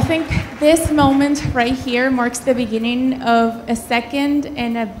 Well, I think this moment right here marks the beginning of a second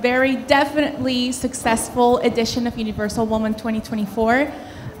and a very definitely successful edition of Universal Woman 2024.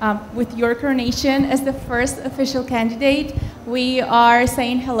 With your coronation as the first official candidate, we are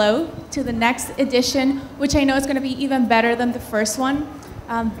saying hello to the next edition, which I know is going to be even better than the first one.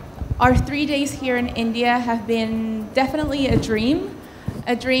 Our 3 days here in India have been definitely a dream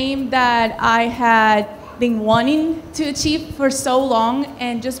that I had been wanting to achieve for so long,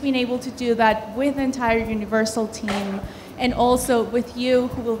 and just being able to do that with the entire Universal team, and also with you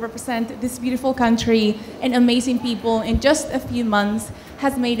who will represent this beautiful country and amazing people in just a few months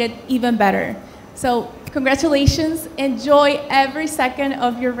has made it even better. So congratulations, enjoy every second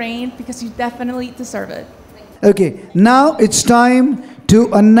of your reign because you definitely deserve it. Okay, now it's time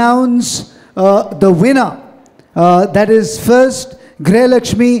to announce the winner. That is first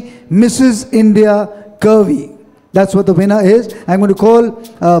Grehlakshmi, Mrs. India Curvy. That's what the winner is. I'm going to call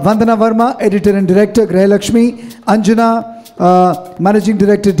Vandana Verma, editor and director, Grehlakshmi, Anjana, managing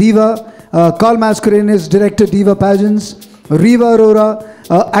director, Diva, Carl Mascarenas, director, Diva Pageants, Riva Arora,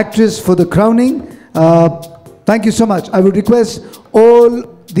 actress for the crowning. Thank you so much. I would request all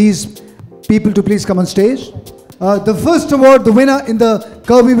these people to please come on stage. The first award, the winner in the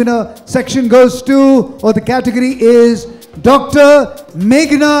Curvy winner section goes to, or the category is Dr.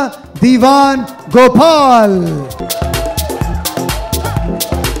 Meghna Diwan Gopal.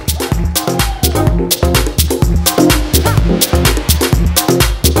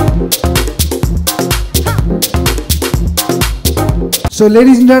 So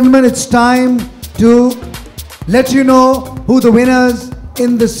ladies and gentlemen, it's time to let you know who the winners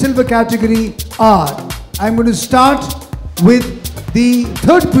in the silver category are. I'm going to start with the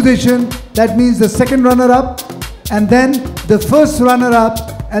third position, that means the second runner-up, and then the first runner-up,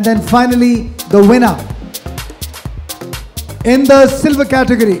 and then finally the winner in the silver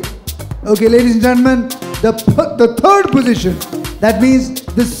category. Okay, ladies and gentlemen, the third position, that means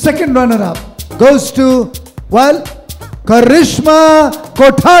the second runner-up, goes to, well, Karishma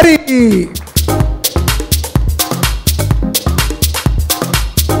Kothari.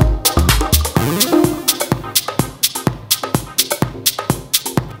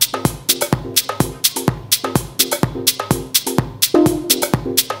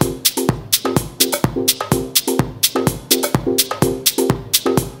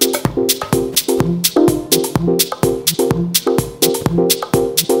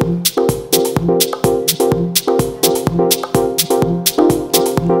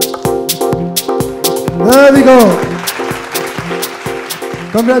 There we go.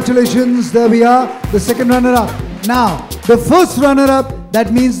 Congratulations, there we are, the second runner-up. Now, the first runner-up,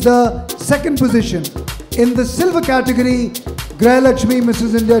 that means the second position in the silver category, Grehlakshmi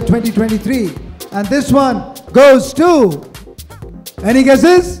Mrs. India 2023. And this one goes to, any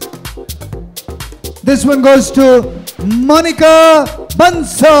guesses? This one goes to Monica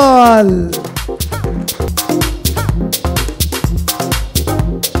Bansal.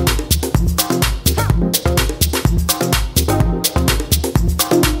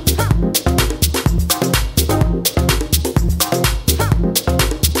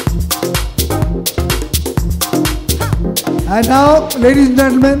 And now, ladies and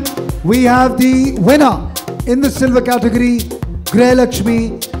gentlemen, we have the winner in the silver category,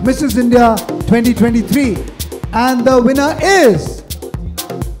 Grehlakshmi Mrs. India 2023. And the winner is...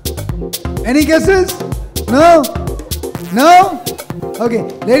 Any guesses? No? No? Okay,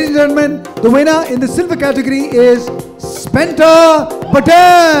 ladies and gentlemen, the winner in the silver category is Spenta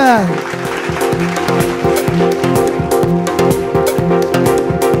Patel.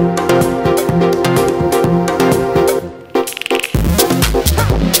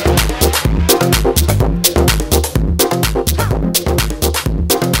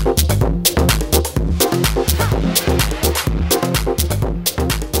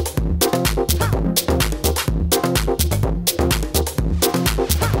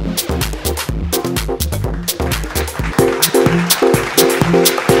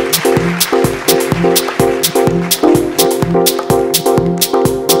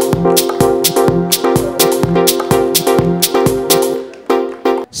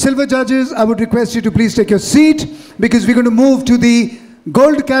 Silver judges, I would request you to please take your seat because we're going to move to the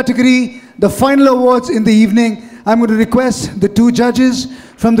gold category, the final awards in the evening. I'm going to request the two judges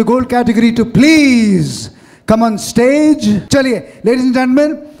from the gold category to please come on stage. Chaliye, ladies and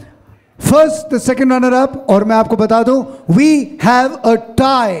gentlemen, first the second runner-up, और मैं आपको बता दूं, we have a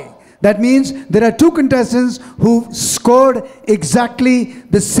tie. That means there are two contestants who scored exactly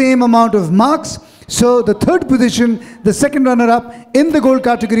the same amount of marks. So the third position, the second runner-up in the gold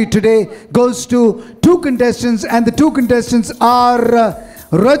category today goes to two contestants, and the two contestants are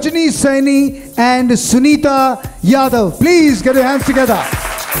Rajni Saini and Sunita Yadav. Please get your hands together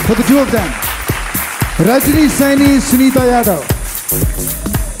for the two of them. Rajni Saini, Sunita Yadav.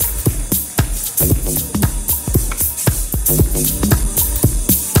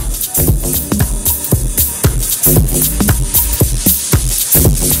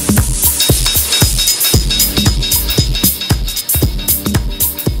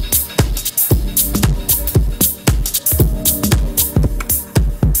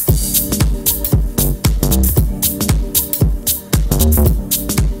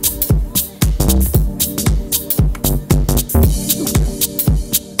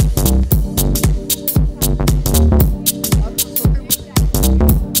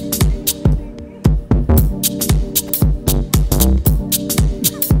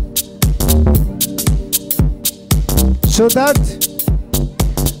 So that,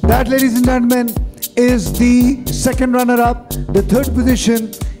 ladies and gentlemen, is the second runner-up. The third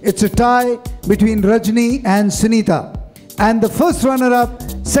position, it's a tie between Rajni and Sunita. And the first runner-up,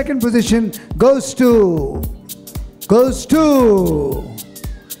 second position, goes to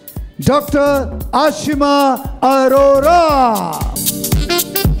Dr. Ashima Arora.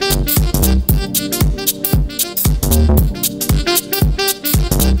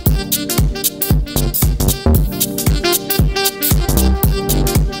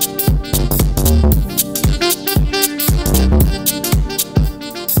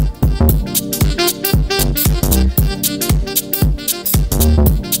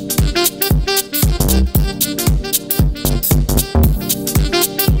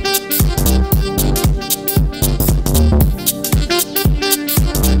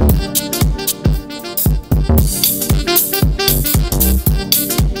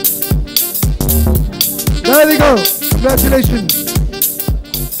 There we go. Congratulations.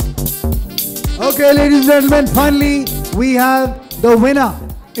 Okay, ladies and gentlemen, finally we have the winner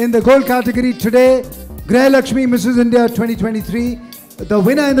in the gold category today, Grehlakshmi Mrs. India 2023. The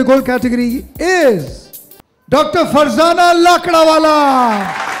winner in the gold category is Dr. Farzana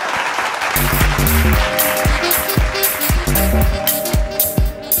Lakdawala.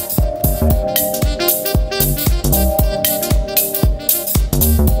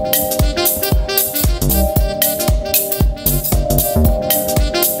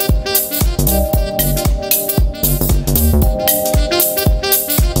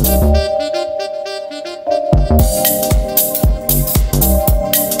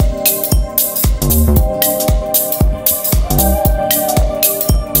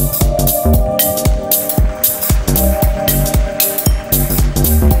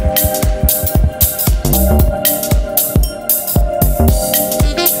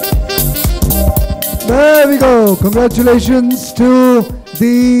 So congratulations to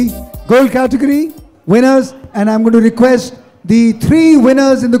the gold category winners, and I'm going to request the 3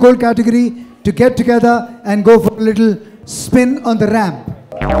 winners in the gold category to get together and go for a little spin on the ramp.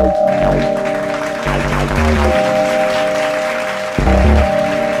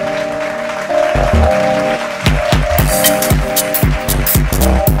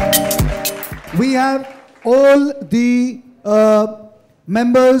 We have all the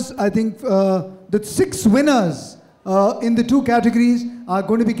members, I think the 6 winners in the 2 categories are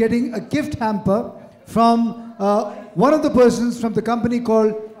going to be getting a gift hamper from one of the persons from the company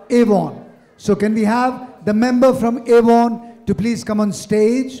called Avon. So can we have the member from Avon to please come on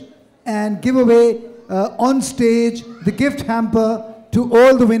stage and give away on stage the gift hamper to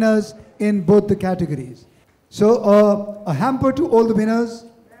all the winners in both the categories. So a hamper to all the winners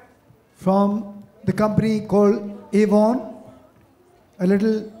from the company called Avon, a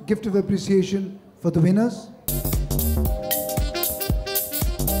little gift of appreciation for the winners.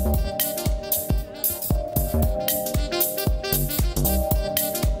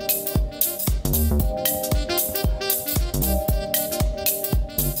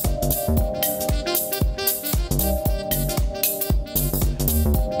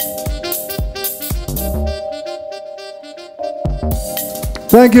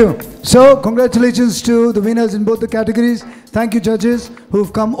 Thank you. So, congratulations to the winners in both the categories. Thank you, judges,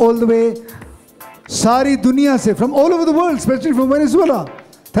 who've come all the way, Sari Dunia se, from all over the world, especially from Venezuela.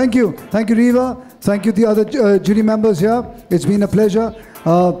 Thank you. Thank you, Riva. Thank you, the other jury members here. It's been a pleasure.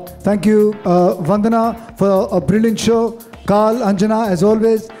 Thank you, Vandana, for a brilliant show. Carl, Anjana, as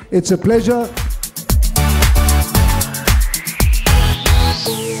always, it's a pleasure.